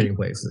 Love Trading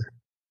Places.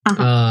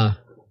 Uh-huh.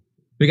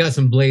 We got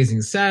some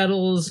Blazing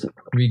Saddles.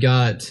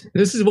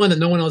 This is one that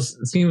no one else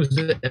seems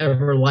to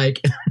ever like.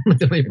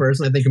 The only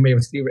person I think who may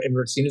have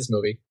ever seen this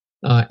movie.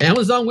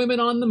 Amazon Women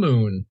on the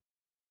Moon.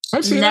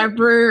 I've seen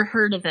Never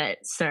heard of it,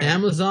 sir.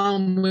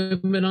 Amazon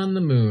Women on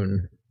the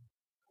Moon.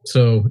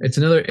 So it's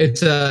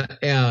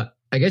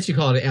I guess you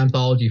call it an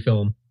anthology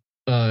film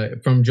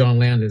from John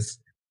Landis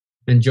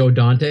and Joe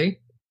Dante.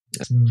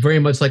 It's very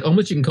much like,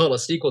 almost you can call it a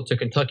sequel to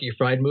Kentucky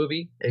Fried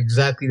Movie.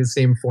 Exactly the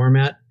same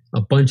format.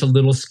 A bunch of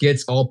little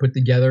skits all put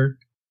together.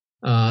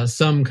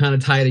 Some kind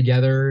of tie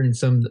together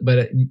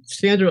but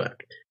Sandra,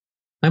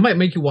 I might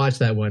make you watch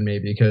that one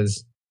maybe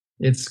because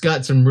it's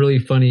got some really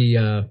funny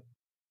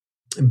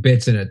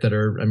bits in it that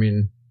are, I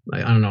mean,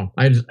 I don't know.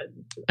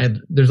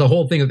 There's a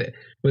whole thing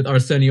with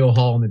Arsenio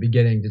Hall in the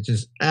beginning that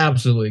just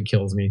absolutely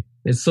kills me.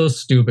 It's so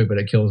stupid, but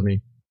it kills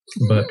me.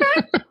 But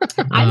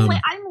I'm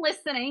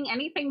listening.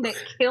 Anything that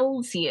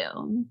kills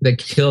you. That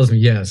kills me.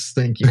 Yes,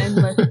 thank you. I'm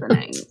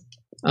listening.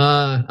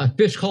 A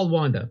Fish Called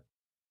Wanda.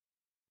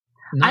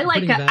 I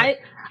like that.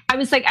 I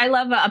was like, I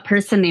love a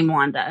person named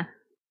Wanda.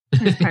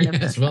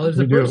 Yes, well,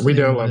 there's we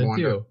do love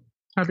Wanda too.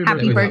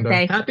 Happy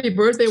birthday. Happy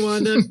birthday,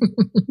 Wanda.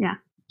 Yeah.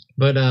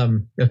 But A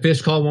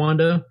Fish Called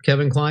Wanda,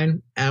 Kevin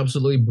Kline,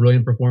 absolutely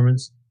brilliant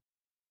performance.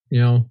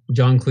 You know,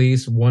 John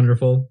Cleese,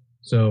 wonderful.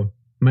 So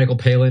Michael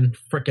Palin,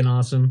 freaking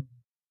awesome.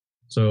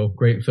 So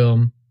great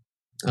film.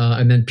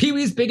 And then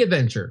Pee-wee's Big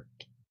Adventure.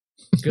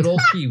 Good old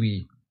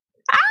Pee-wee.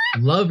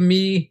 Love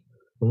me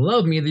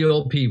the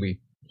old Pee-wee.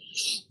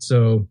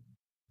 So,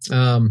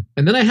 and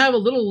then I have a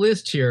little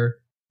list here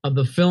of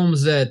the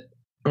films that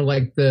are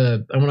like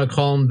I want to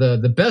call them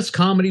the best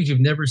comedies you've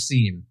never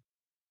seen.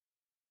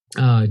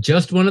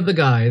 Just One of the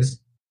Guys.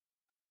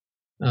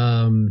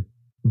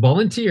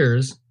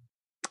 Volunteers.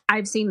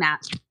 I've seen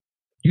that.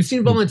 You've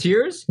seen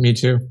Volunteers? Me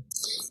too.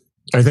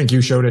 I think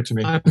you showed it to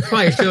me. I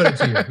probably showed it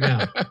to you,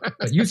 yeah.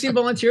 You've seen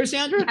Volunteers,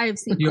 Sandra? I have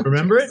seen Do you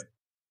remember it?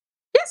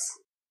 Yes.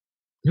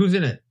 Who's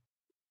in it?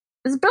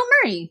 It's Bill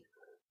Murray.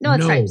 No,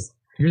 it's Stripes.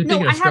 You're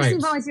thinking of Stripes. I have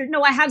seen Volunteers.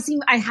 No,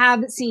 I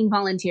have seen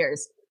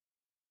Volunteers.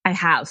 I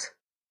have.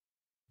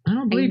 I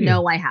don't believe you.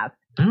 No, I have.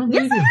 I don't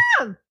believe you. I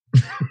have.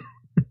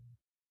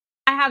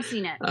 I have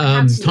seen it.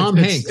 Tom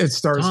Hanks. It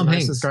stars the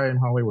nicest guy in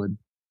Hollywood.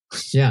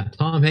 Yeah,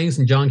 Tom Hanks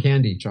and John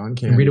Candy.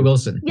 And Rita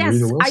Wilson. Yes,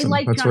 Rita Wilson. I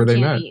like That's John where they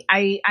Candy.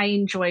 met. I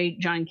enjoy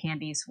John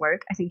Candy's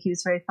work. I think he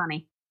was very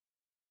funny.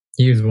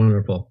 He was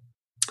wonderful.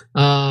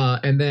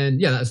 And then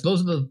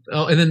those are the.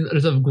 Oh, and then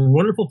there's a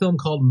wonderful film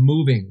called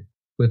Moving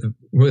with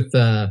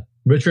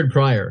Richard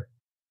Pryor.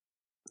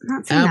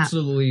 Not seen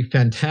Absolutely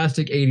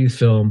fantastic 80s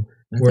film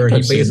where he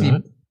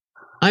basically.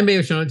 I may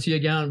have shown it to you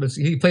again, but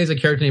he plays a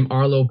character named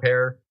Arlo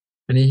Pear,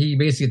 and he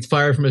basically gets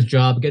fired from his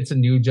job, gets a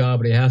new job,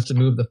 but he has to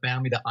move the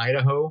family to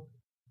Idaho,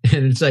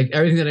 and it's like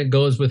everything that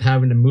goes with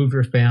having to move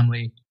your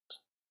family.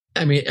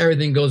 I mean,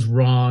 everything goes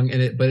wrong,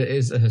 but it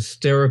is a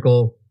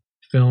hysterical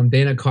film.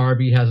 Dana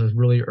Carvey has a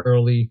really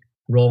early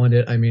role in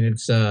it. I mean,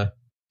 it's I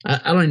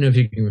don't even know if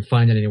you can even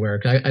find it anywhere.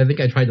 I think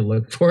I tried to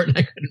look for it and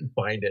I couldn't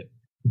find it.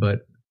 But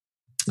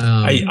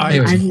I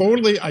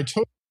totally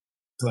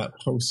that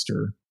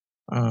poster.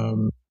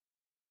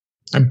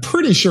 I'm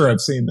pretty sure I've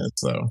seen this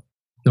though.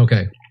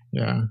 Okay.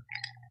 Yeah.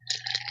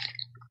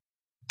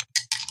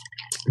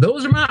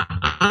 Those are my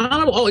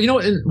honorable. Oh, you know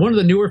what? In one of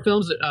the newer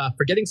films,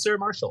 Forgetting Sarah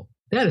Marshall.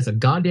 That is a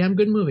goddamn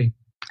good movie.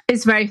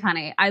 It's very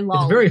funny. I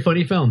lulled. It's a very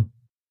funny film.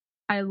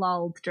 I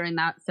lulled during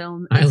that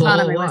film. It's not lull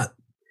on a my lot. list.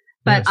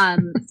 But Yes.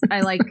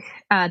 I like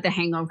The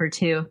Hangover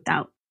too.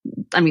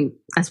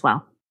 As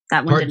well.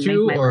 That one Part didn't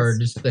 2 make my or list.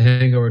 just The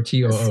Hangover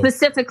TOO?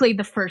 Specifically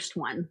the first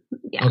one.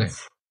 Yes. Okay.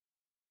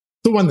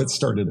 The one that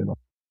started it all.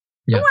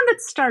 The Yeah. one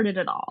that started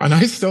it all. And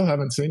I still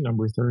haven't seen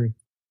number 3.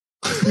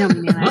 No,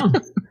 me neither.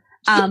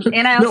 Oh,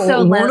 And I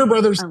also Warner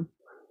Brothers, oh.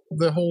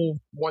 the whole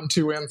 1,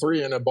 2, and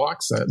 3 in a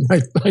box set.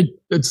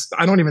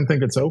 I don't even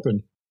think it's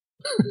open.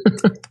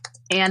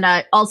 And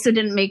I also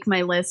didn't make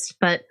my list,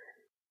 but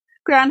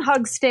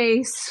Groundhog's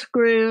Day,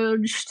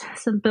 Scrooged,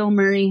 some Bill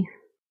Murray.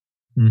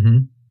 mm-hmm.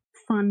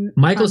 Fun.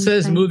 Michael fun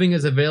says thing. Moving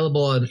is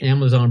available on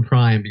Amazon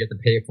Prime. You have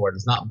to pay for it.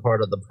 It's not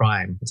part of the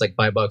Prime. It's like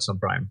 $5 on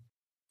Prime.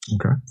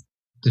 Okay.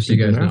 Just so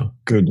you guys know.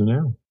 Good to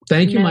know.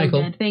 Thank you, No,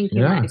 Michael. good. Thank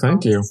you, Yeah, Michael.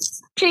 thank you.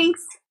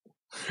 Jinx.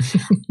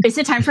 Is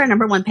it time for our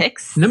number 1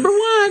 picks? Number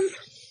 1.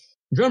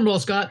 Drum roll,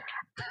 Scott.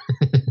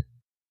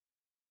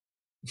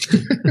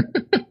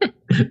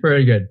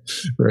 Very good.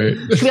 Right.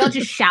 Should we all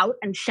just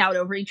shout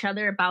over each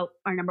other about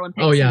our number 1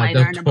 picks? Oh, yeah. and why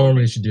they're our They number one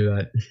totally picks? should do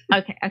that.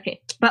 Okay.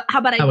 But how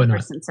about I How go about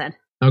first instead?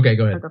 Okay,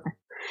 go I'll ahead. go first.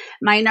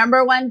 My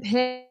number 1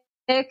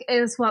 pick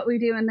is What We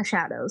Do in the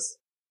Shadows.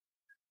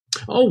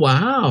 Oh,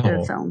 wow.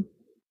 The film.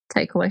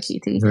 Taika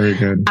Waititi. Very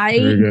good. I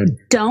Very good.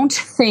 don't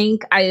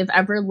think I have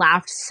ever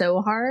laughed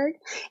so hard.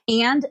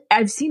 And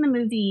I've seen the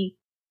movie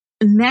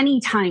many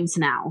times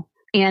now,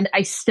 and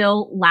I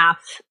still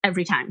laugh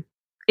every time.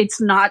 It's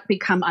not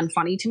become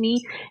unfunny to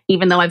me,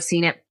 even though I've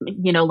seen it,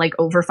 like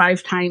over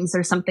 5 times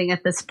or something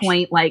at this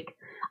point. Like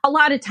a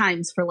lot of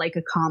times for like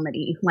a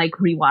comedy, like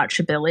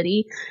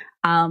rewatchability.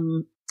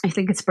 I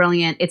think it's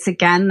brilliant. It's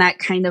again that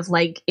kind of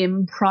like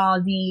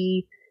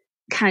improv-y,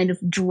 kind of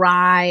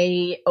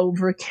dry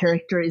over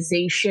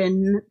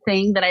characterization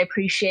thing that I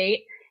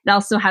appreciate. It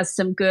also has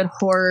some good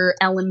horror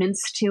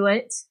elements to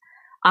it.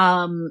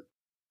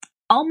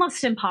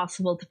 Almost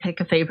impossible to pick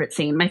a favorite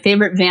scene. My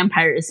favorite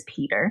vampire is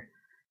Peter,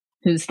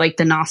 who's like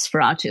the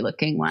Nosferatu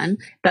looking one.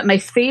 But my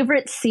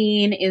favorite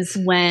scene is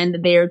when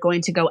they're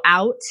going to go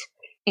out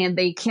and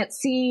they can't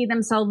see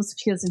themselves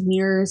because of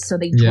mirrors, so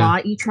they draw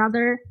each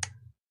other.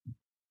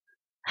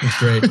 That's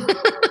great.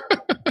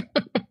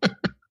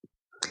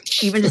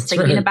 Even just That's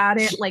thinking right. about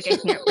it, like I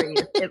can't breathe.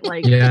 It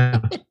like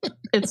Yeah.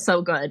 it's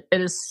so good. It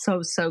is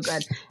so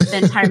good. The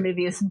entire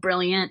movie is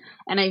brilliant,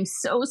 and I'm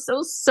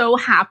so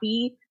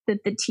happy that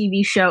the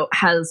TV show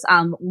has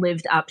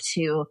lived up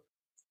to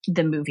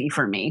the movie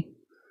for me.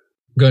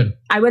 Good.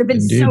 I would have been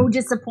Indeed. so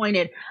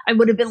disappointed. I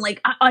would have been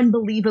like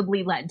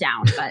unbelievably let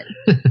down, but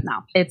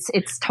no,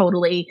 it's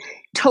totally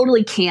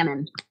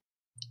canon.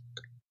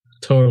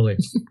 Totally.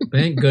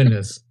 Thank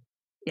goodness.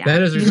 Yeah,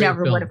 That is a you great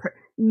never film. would have heard.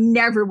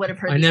 Never would have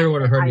heard. I never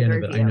would have heard the end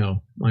of it.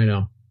 I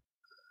know.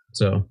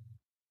 So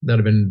that'd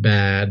have been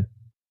bad.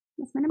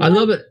 I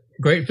love it.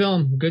 Great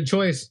film. Good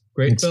choice.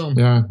 Great film.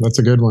 Yeah, that's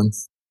a good one.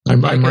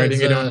 I'm Taika writing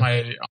is, it on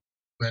my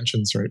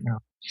mentions right now.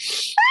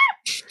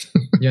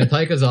 Yeah,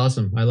 Taika's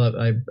awesome.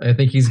 I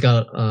think he's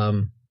got I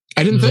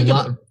didn't there's think a of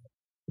lot it.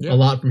 Yeah. a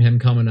lot from him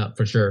coming up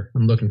for sure.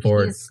 I'm looking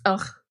forward.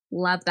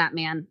 Love that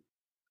man.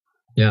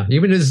 Yeah.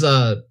 Even his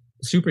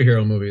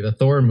superhero movie, the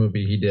Thor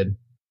movie he did.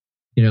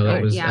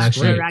 That was yeah,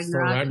 actually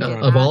Ragnarok.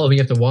 of all of them you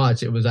have to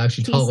watch, it was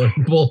actually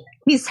tolerable.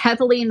 He's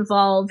heavily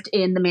involved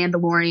in The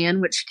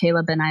Mandalorian, which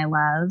Caleb and I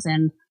love,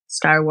 and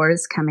Star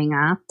Wars coming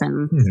up,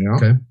 and Yeah.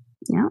 Okay.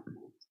 yeah.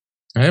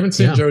 I haven't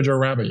seen Yeah. Jojo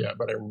Rabbit yet,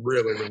 but I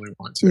really, really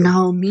want to.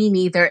 No, me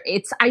neither.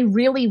 I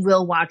really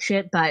will watch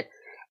it, but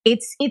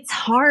it's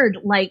hard.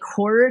 Like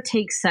horror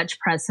takes such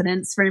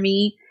precedence for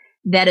me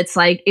that it's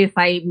like if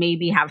I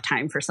maybe have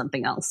time for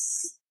something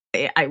else,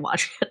 I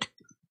watch it.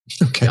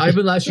 Okay. I've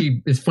been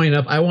actually, it's funny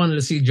enough, I wanted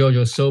to see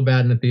JoJo so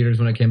bad in the theaters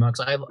when it came out.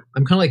 I'm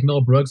kind of like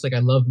Mel Brooks. Like I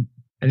love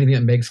anything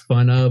that makes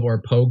fun of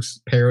or pokes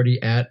parody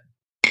at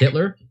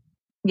Hitler.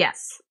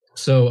 Yes.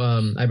 So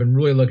I've been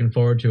really looking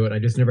forward to it. I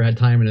just never had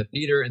time in a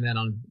theater. And then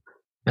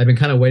I've been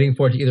kind of waiting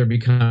for it to either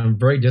become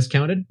very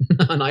discounted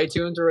on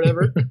iTunes or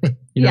whatever,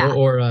 Yeah.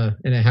 or, and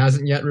it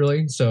hasn't yet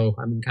really. So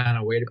I'm kind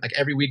of waiting. Like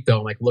every week though,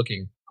 I'm like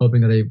looking,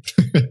 hoping that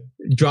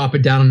they drop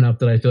it down enough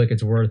that I feel like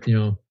it's worth,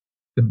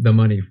 the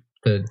money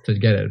to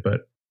get it.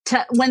 But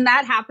when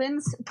that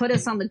happens, put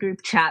us on the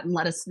group chat and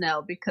let us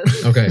know,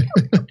 because okay.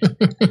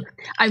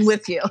 I'm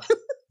with you.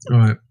 All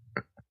right.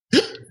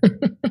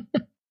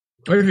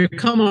 Or if you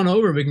come on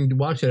over, we can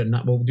watch it.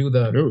 We'll do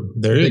the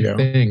there you big go.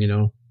 thing,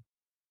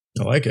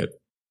 I like it.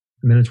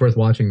 And then it's worth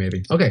watching,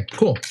 maybe. Okay,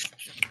 cool.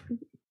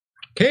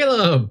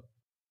 Caleb.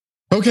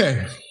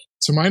 Okay.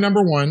 So my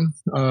number one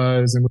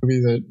is a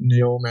movie that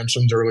Neil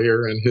mentioned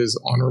earlier in his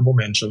honorable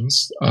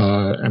mentions.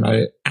 And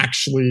I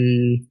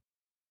actually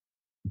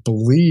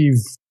believe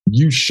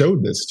you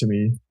showed this to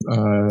me.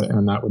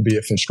 And that would be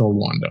A Fish Called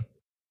Wanda.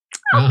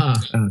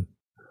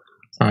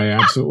 I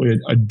absolutely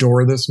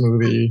adore this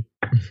movie.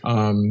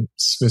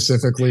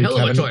 Specifically, Hell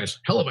of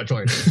a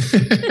choice.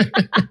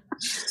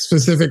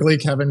 Specifically,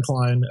 Kevin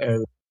Kline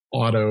as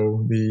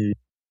Otto, the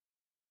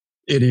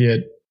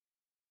idiot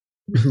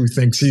who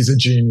thinks he's a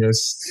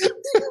genius.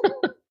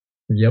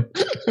 Yep.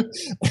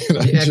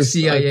 The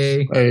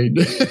ex-CIA.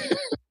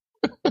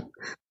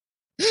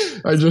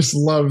 I just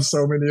love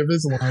so many of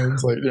his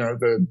lines, like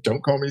the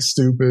 "Don't call me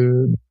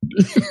stupid."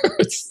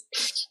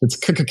 It's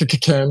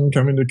Ken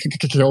coming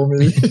to kill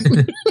me.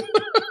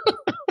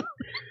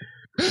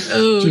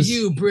 Oh,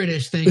 you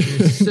British think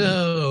you're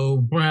so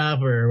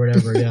brave or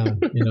whatever. Yeah,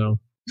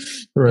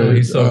 Right. Oh,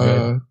 he's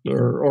so good.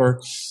 Or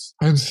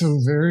I'm so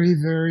very,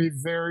 very,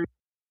 very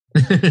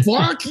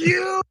fuck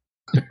you.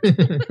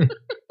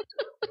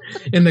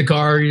 In the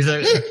car, he's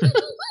like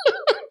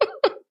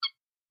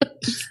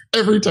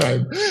every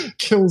time.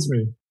 Kills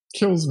me.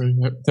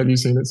 Have you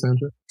seen it,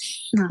 Sandra?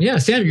 No. Yeah,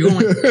 Sandra,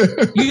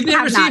 you've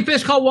never seen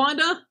Fish Called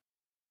Wanda?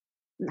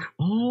 No.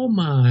 Oh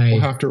my! We'll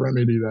have to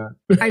remedy that.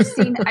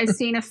 I've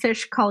seen A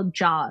Fish Called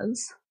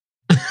Jaws.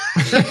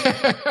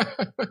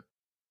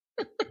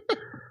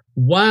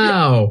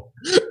 Wow.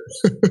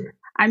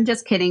 I'm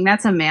just kidding.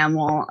 That's a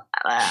mammal.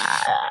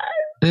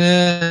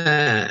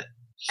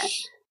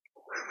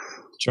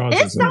 Jaws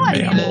It's is a not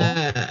mammal.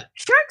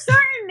 Sharks are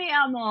a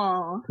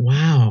mammal.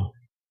 Wow.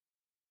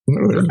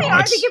 No, they're They are.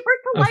 not. They give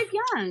birth to life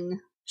young.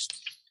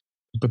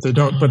 But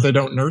they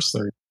don't nurse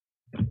their.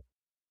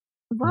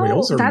 Well,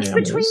 Whales are that's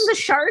mammals. between the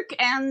shark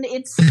and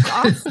its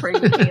offspring,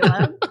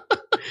 Caleb.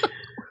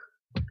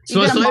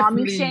 So You gonna aside from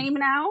mommy the shame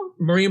now?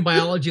 marine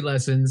biology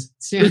lessons,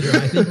 Sandra,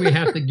 I think we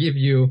have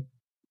to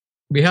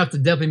we have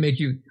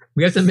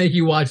to make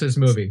you watch this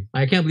movie.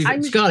 I can't believe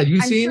it. Scott, have you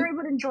I'm seen? sure I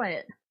would enjoy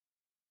it.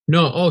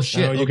 No, oh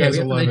shit. No, you Okay, guys we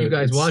have will to make love you it.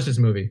 guys watch this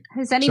movie.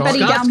 Has anybody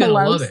Scott's down gonna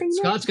below love it. seen it?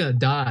 Scott's gonna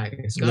die.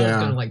 Scott's Yeah.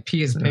 gonna like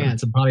pee his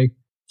pants and probably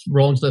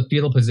roll into the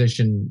fetal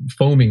position,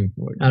 foaming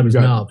out of his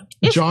mouth.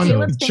 If John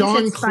Caleb thinks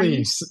John it's funny-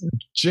 Cleese,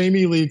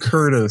 Jamie Lee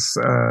Curtis,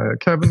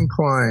 Kevin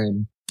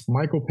Kline,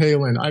 Michael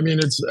Palin. I mean,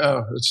 it's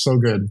so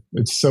good.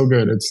 It's so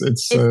good. It's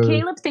If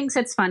Caleb thinks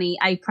it's funny,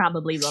 I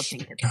probably will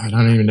think it's God,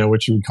 I don't even know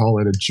what you would call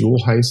it. A jewel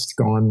heist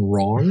gone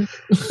wrong.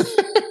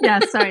 Yeah,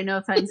 sorry, no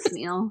offense,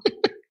 Neil.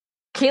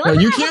 Caleb No,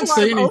 and you I have can't a lot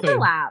say of anything.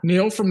 overlap.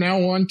 Neil, from now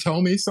on,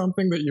 tell me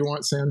something that you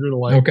want Sandra to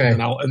like, Okay.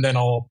 and then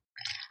I'll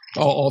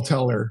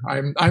tell her.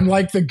 I'm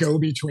like the go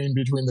between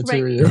the Right.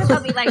 two of you.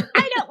 I'll be like,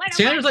 I don't want to.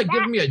 Sandra's like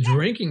giving me a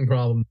drinking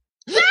problem.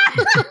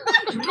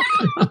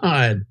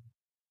 God.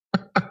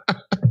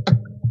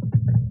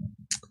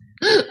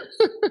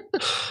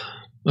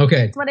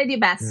 Okay. That's what I do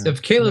best.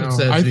 If Caleb No,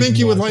 says I we think can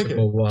you would watch like it.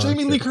 we'll watch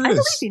Jamie Lee it. I believe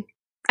Curtis. you.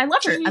 I love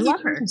her. Jamie I Lee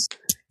love her. Curtis.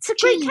 It's a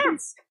great Jamie Lee-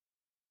 cast.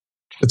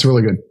 It's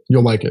really good.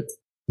 You'll like it.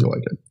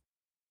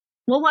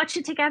 We'll watch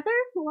it together.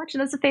 We'll watch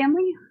it as a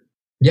family.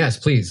 Yes,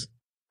 please.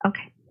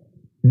 Okay.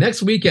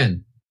 Next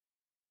weekend.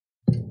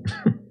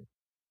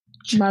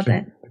 Love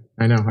it.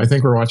 I know. I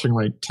think we're watching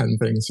like 10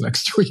 things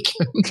next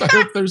weekend. I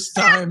hope there's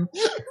time.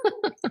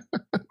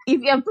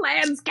 If you have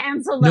plans,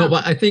 cancel them. No,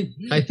 but I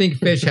think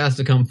fish has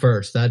to come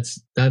first. That's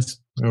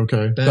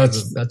Okay.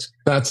 that's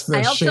That's the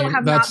I also shame.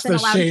 have That's not been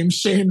the allowed-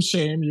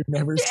 shame you've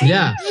never seen.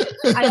 yeah.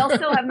 I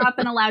also have not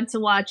been allowed to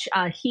watch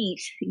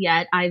Heat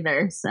yet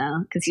either. So,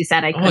 because you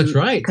said I Oh, that's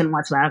right. couldn't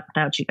watch that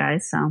without you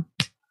guys. So,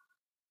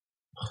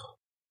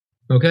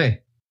 Okay.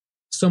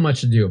 So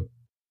much to do.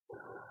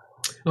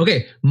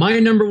 Okay, my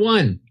number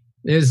one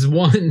is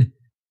one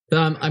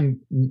that I'm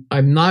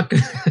not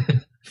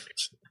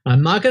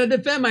I'm not gonna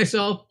defend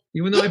myself,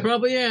 even though I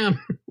probably am.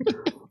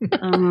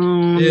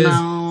 oh Is-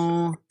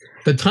 no!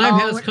 The time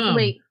has come.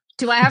 Wait,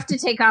 do I have to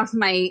take off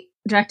my?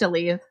 Do I have to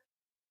leave?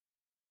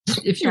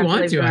 If you Yeah,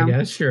 want leave to, I room.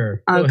 guess,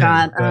 sure. Oh Go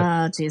God! ahead,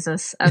 but- Oh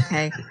Jesus!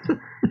 Okay,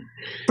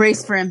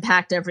 brace for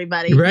impact,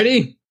 everybody. You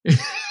ready?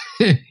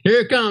 Here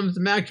it comes.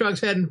 The Mack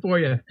truck's heading for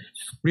you.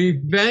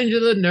 Revenge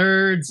of the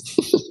Nerds.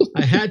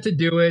 I had to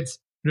do it.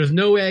 There's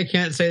no way I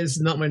can't say this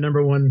is not my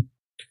number one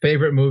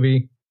favorite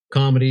movie,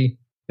 comedy.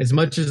 As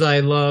much as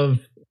I love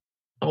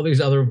all these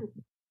other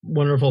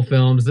wonderful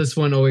films, this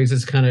one always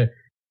just kind of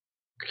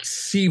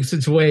seeps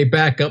its way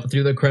back up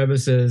through the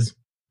crevices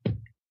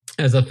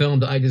as a film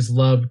that I just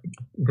loved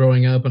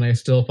growing up, and I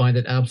still find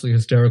it absolutely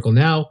hysterical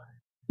now.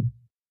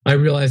 I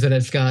realize that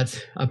it's got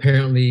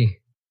apparently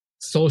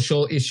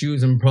social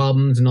issues and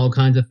problems and all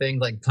kinds of things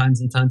like tons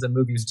and tons of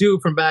movies do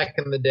from back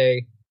in the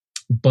day.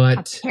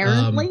 but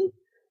Apparently,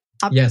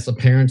 yes,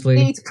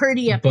 apparently, it's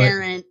pretty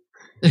apparent.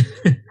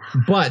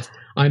 But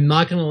I'm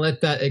not going to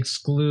let that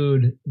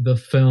exclude the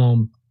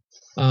film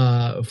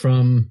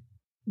from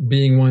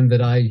being one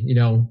that I,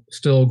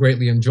 still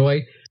greatly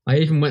enjoy. I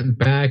even went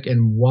back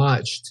and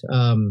watched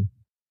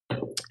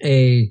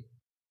a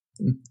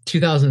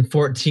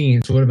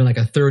 2014, so it would have been like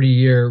a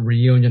 30-year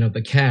reunion of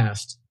the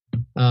cast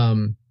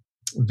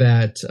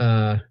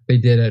that they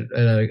did at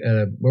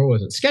where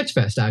was it?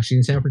 Sketchfest, actually,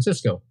 in San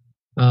Francisco.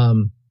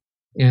 And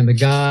the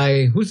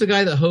guy, who's the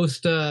guy that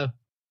hosts the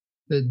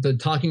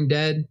Talking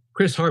Dead?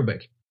 Chris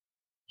Hardwick.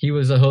 He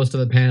was the host of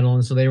the panel,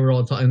 and so they were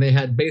all and they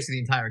had basically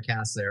the entire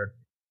cast there,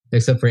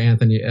 except for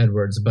Anthony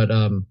Edwards. But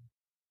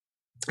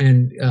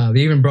they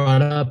even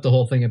brought up the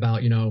whole thing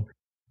about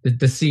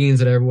the scenes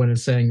that everyone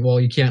is saying, well,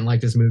 you can't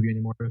like this movie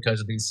anymore because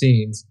of these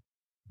scenes.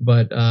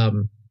 But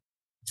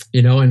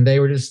and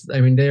they were just,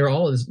 they were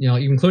all,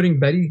 including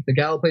Betty, the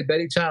gal who played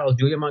Betty Childs,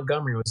 Julia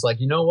Montgomery, was like,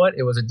 you know what?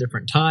 It was a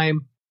different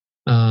time.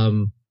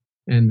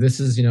 And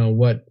this is,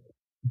 what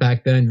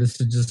back then,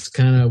 this is just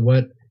kind of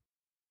what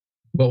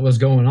was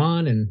going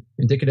on and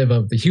indicative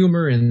of the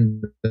humor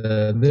and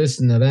the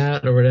this and the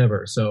that or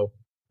whatever. So,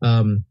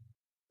 they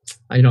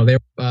were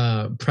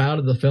proud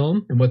of the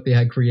film and what they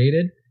had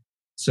created.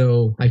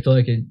 So I feel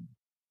like it,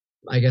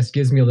 I guess,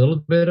 gives me a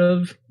little bit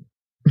of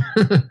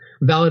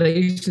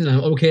validation. I'm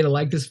okay to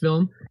like this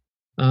film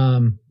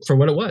for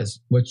what it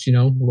was, which,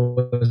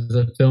 was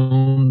a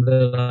film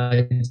that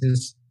I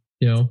just,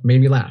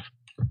 made me laugh.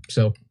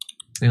 So,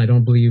 and I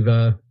don't believe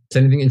it's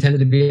anything intended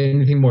to be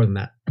anything more than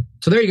that.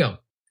 So there you go.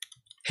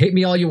 Hate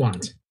me all you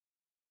want.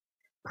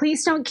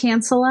 Please don't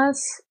cancel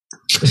us.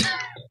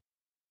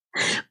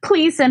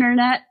 Please,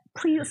 internet.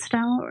 Please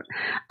don't.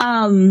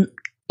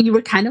 You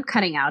were kind of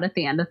cutting out at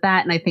the end of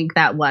that, and I think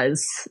that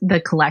was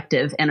the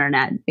collective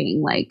internet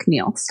being like,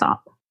 Neil,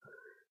 stop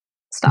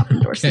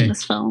endorsing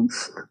this film.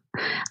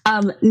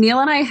 Neil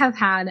and I have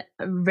had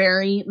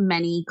very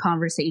many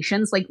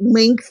conversations, like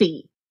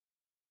lengthy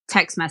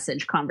text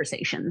message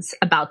conversations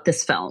about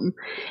this film.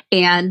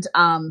 And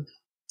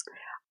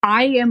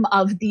I am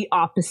of the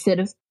opposite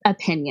of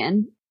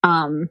opinion.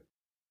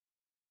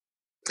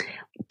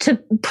 To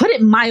put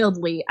it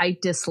mildly, I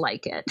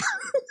dislike it.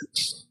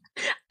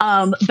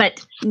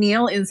 But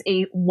Neil is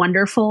a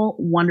wonderful,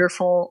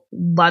 wonderful,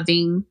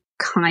 loving,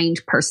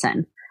 kind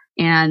person.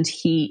 And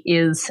he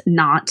is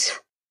not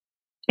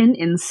an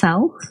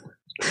incel.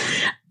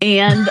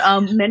 And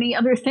many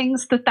other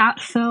things that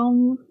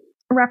film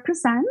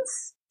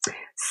represents.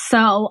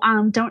 So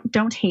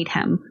don't hate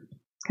him,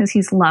 because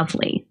he's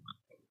lovely.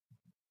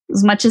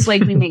 As much as we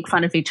make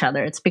fun of each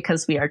other, it's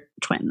because we are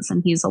twins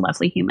and he's a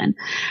lovely human.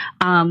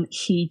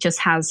 He just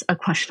has a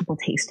questionable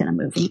taste in a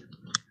movie.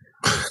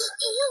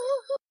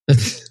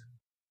 That's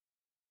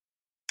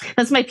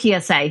my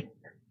PSA.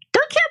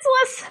 Don't cancel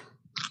us.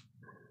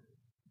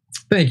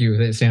 Thank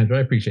you, Sandra.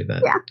 I appreciate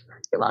that. Yeah,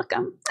 you're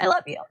welcome. I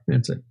love you.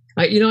 That's it.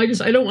 I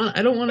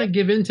don't want to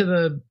give into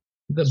the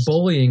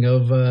bullying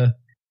of the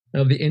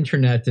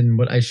internet and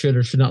what I should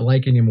or should not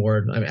like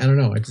anymore. I don't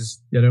know. I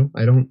just I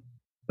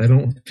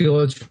don't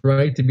feel it's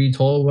right to be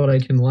told what I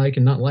can like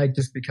and not like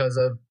just because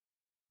of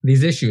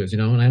these issues,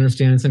 and I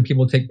understand some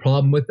people take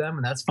problem with them,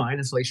 and that's fine,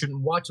 and so they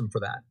shouldn't watch them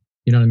for that.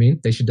 You know what I mean?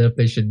 They should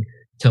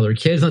tell their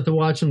kids not to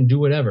watch them, do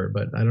whatever.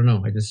 But I don't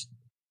know.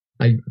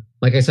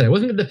 Like I said, I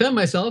wasn't going to defend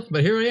myself,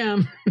 but here I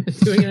am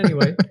doing it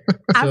anyway.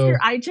 After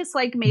I just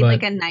made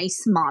a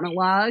nice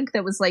monologue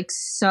that was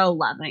so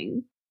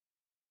loving.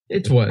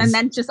 It was. And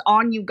then just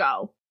on you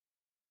go.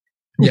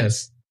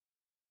 Yes.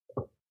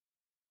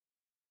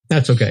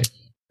 That's okay.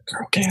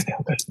 Okay, I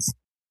feel it.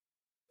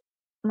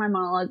 My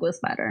monologue was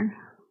better.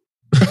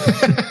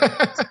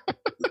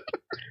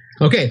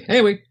 Okay.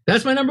 Anyway,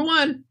 that's my number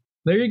one.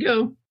 There you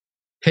go.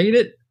 Hate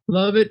it.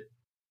 Love it.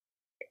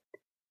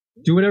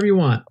 Do whatever you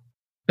want.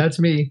 That's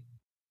me.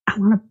 I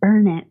want to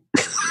burn it.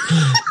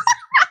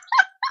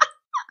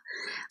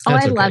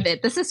 I love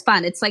it. This is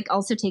fun. It's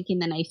also taking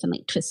the knife and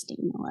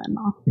twisting and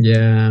all.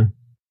 Yeah.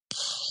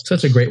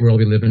 Such a great world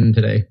we live in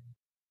today.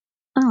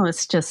 Oh,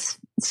 it's just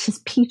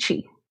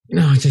peachy.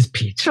 No, it's just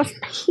peachy. Just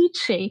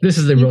peachy. This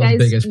is the world's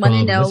biggest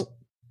problem. Let's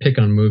pick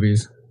on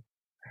movies.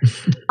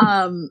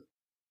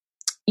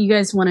 You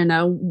guys want to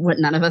know what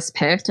none of us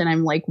picked, and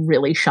I'm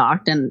really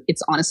shocked, and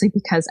it's honestly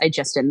because I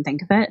just didn't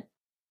think of it.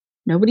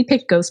 Nobody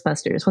picked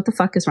Ghostbusters. What the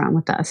fuck is wrong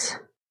with us?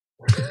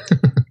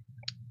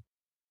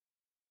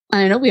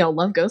 I know we all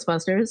love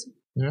Ghostbusters.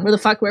 Yeah. Where the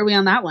fuck were we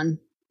on that one?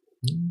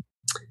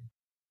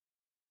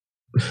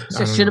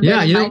 Just should have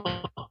been.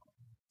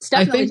 It's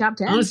definitely top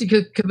 10. Honestly,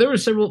 because there were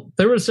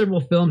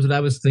several films that I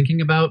was thinking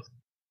about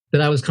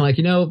that I was kind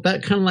of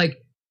that kind of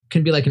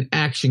can be an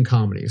action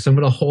comedy. So I'm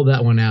going to hold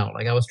that one out.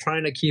 I was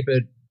trying to keep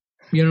it,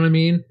 you know what I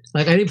mean?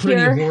 I didn't put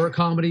any horror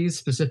comedies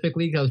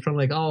specifically because I was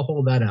trying to I'll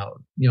hold that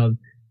out,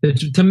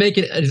 to make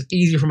it as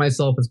easy for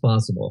myself as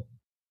possible.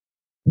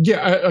 Yeah,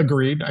 I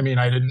agreed. I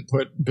didn't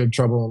put Big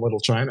Trouble in Little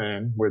China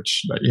in,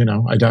 which,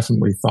 I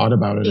definitely thought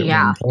about it at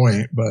one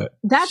point, but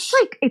that's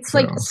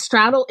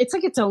straddle. It's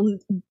its own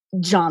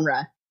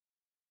genre.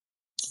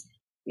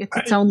 It's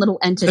its own little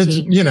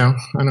entity. You know,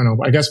 I don't know.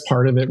 I guess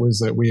part of it was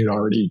that we had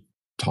already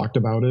talked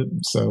about it.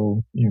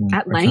 So, you know.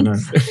 At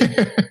length?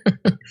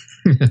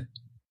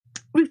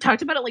 We've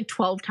talked about it like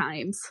 12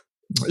 times.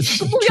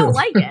 We all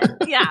like it.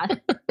 Yeah.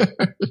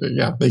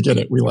 Yeah, they get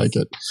it. We like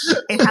it.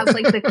 It has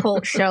like the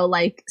cult show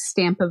like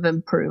stamp of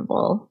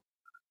approval.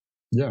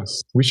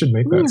 Yes. We should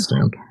make that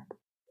stamp.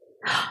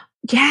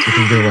 Yeah. We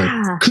can do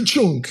like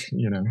ka-chunk,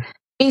 you know.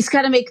 He's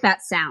got to make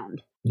that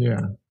sound.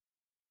 Yeah.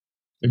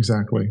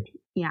 Exactly.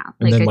 Yeah.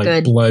 And like then a like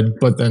good blood,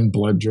 but then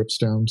blood drips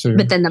down too.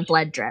 But then the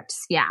blood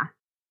drips. Yeah.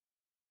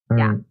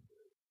 Yeah.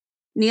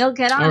 Neil,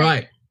 get on All it.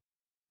 right.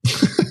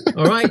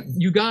 All right.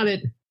 You got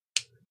it.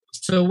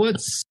 So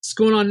what's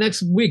going on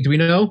next week? Do we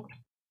know?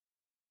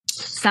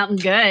 Something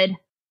good.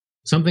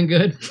 Something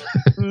good?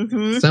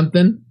 Mm-hmm.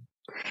 Something?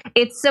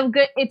 It's so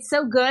good. It's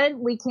so good.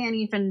 We can't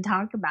even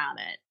talk about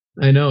it.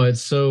 I know.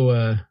 It's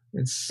so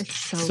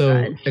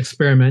good.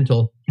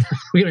 experimental.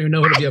 We don't even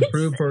know what to be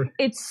approved for.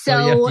 It's by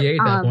so the FDA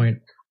at that point.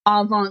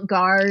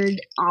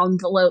 Avant-garde,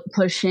 envelope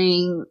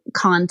pushing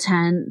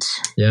content.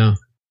 Yeah.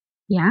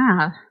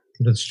 Yeah.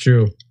 That's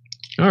true.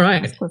 All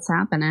right. That's what's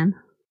happening.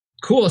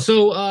 Cool.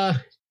 So, all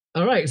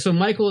right. So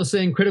Michael is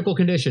saying Critical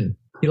Condition.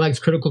 He likes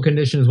Critical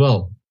Condition as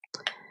well.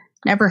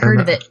 Never heard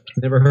of it.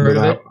 Never heard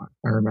of it?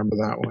 I remember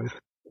that one.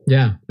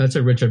 Yeah. That's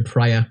a Richard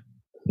Pryor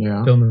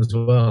film as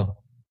well.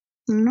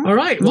 Mm-hmm. All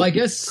right. Well, I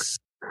guess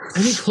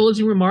any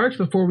closing remarks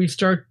before we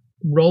start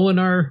rolling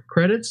our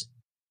credits?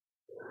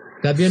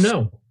 That'd be a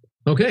no.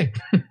 Okay.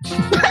 I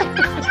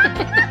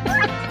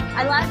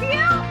love you.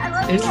 I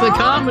love you. It's the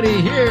comedy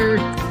here.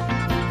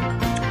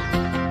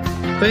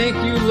 Thank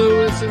you,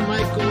 Lewis and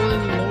Michael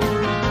and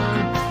Laura.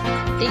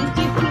 Thank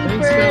you, Peepers.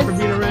 Thanks, Scott, for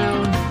being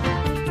around.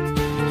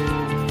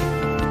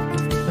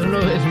 I don't know.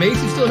 Is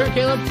Macy still here,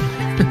 Caleb?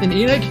 And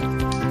Enoch?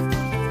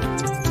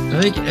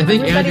 I think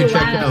Everybody Andrew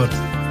checked left.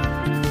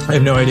 out. I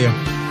have no idea.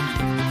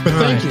 But All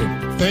thank right.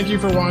 you. Thank you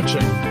for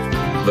watching.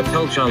 The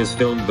Culture is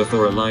filmed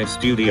before a live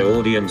studio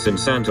audience in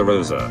Santa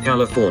Rosa,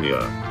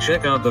 California.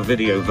 Check out the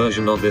video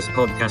version of this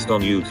podcast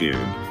on YouTube,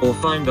 or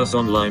find us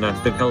online at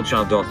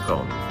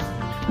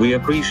theculture.com. We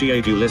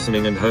appreciate you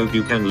listening and hope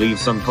you can leave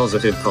some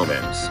positive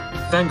comments.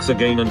 Thanks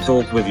again and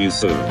talk with you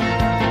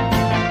soon.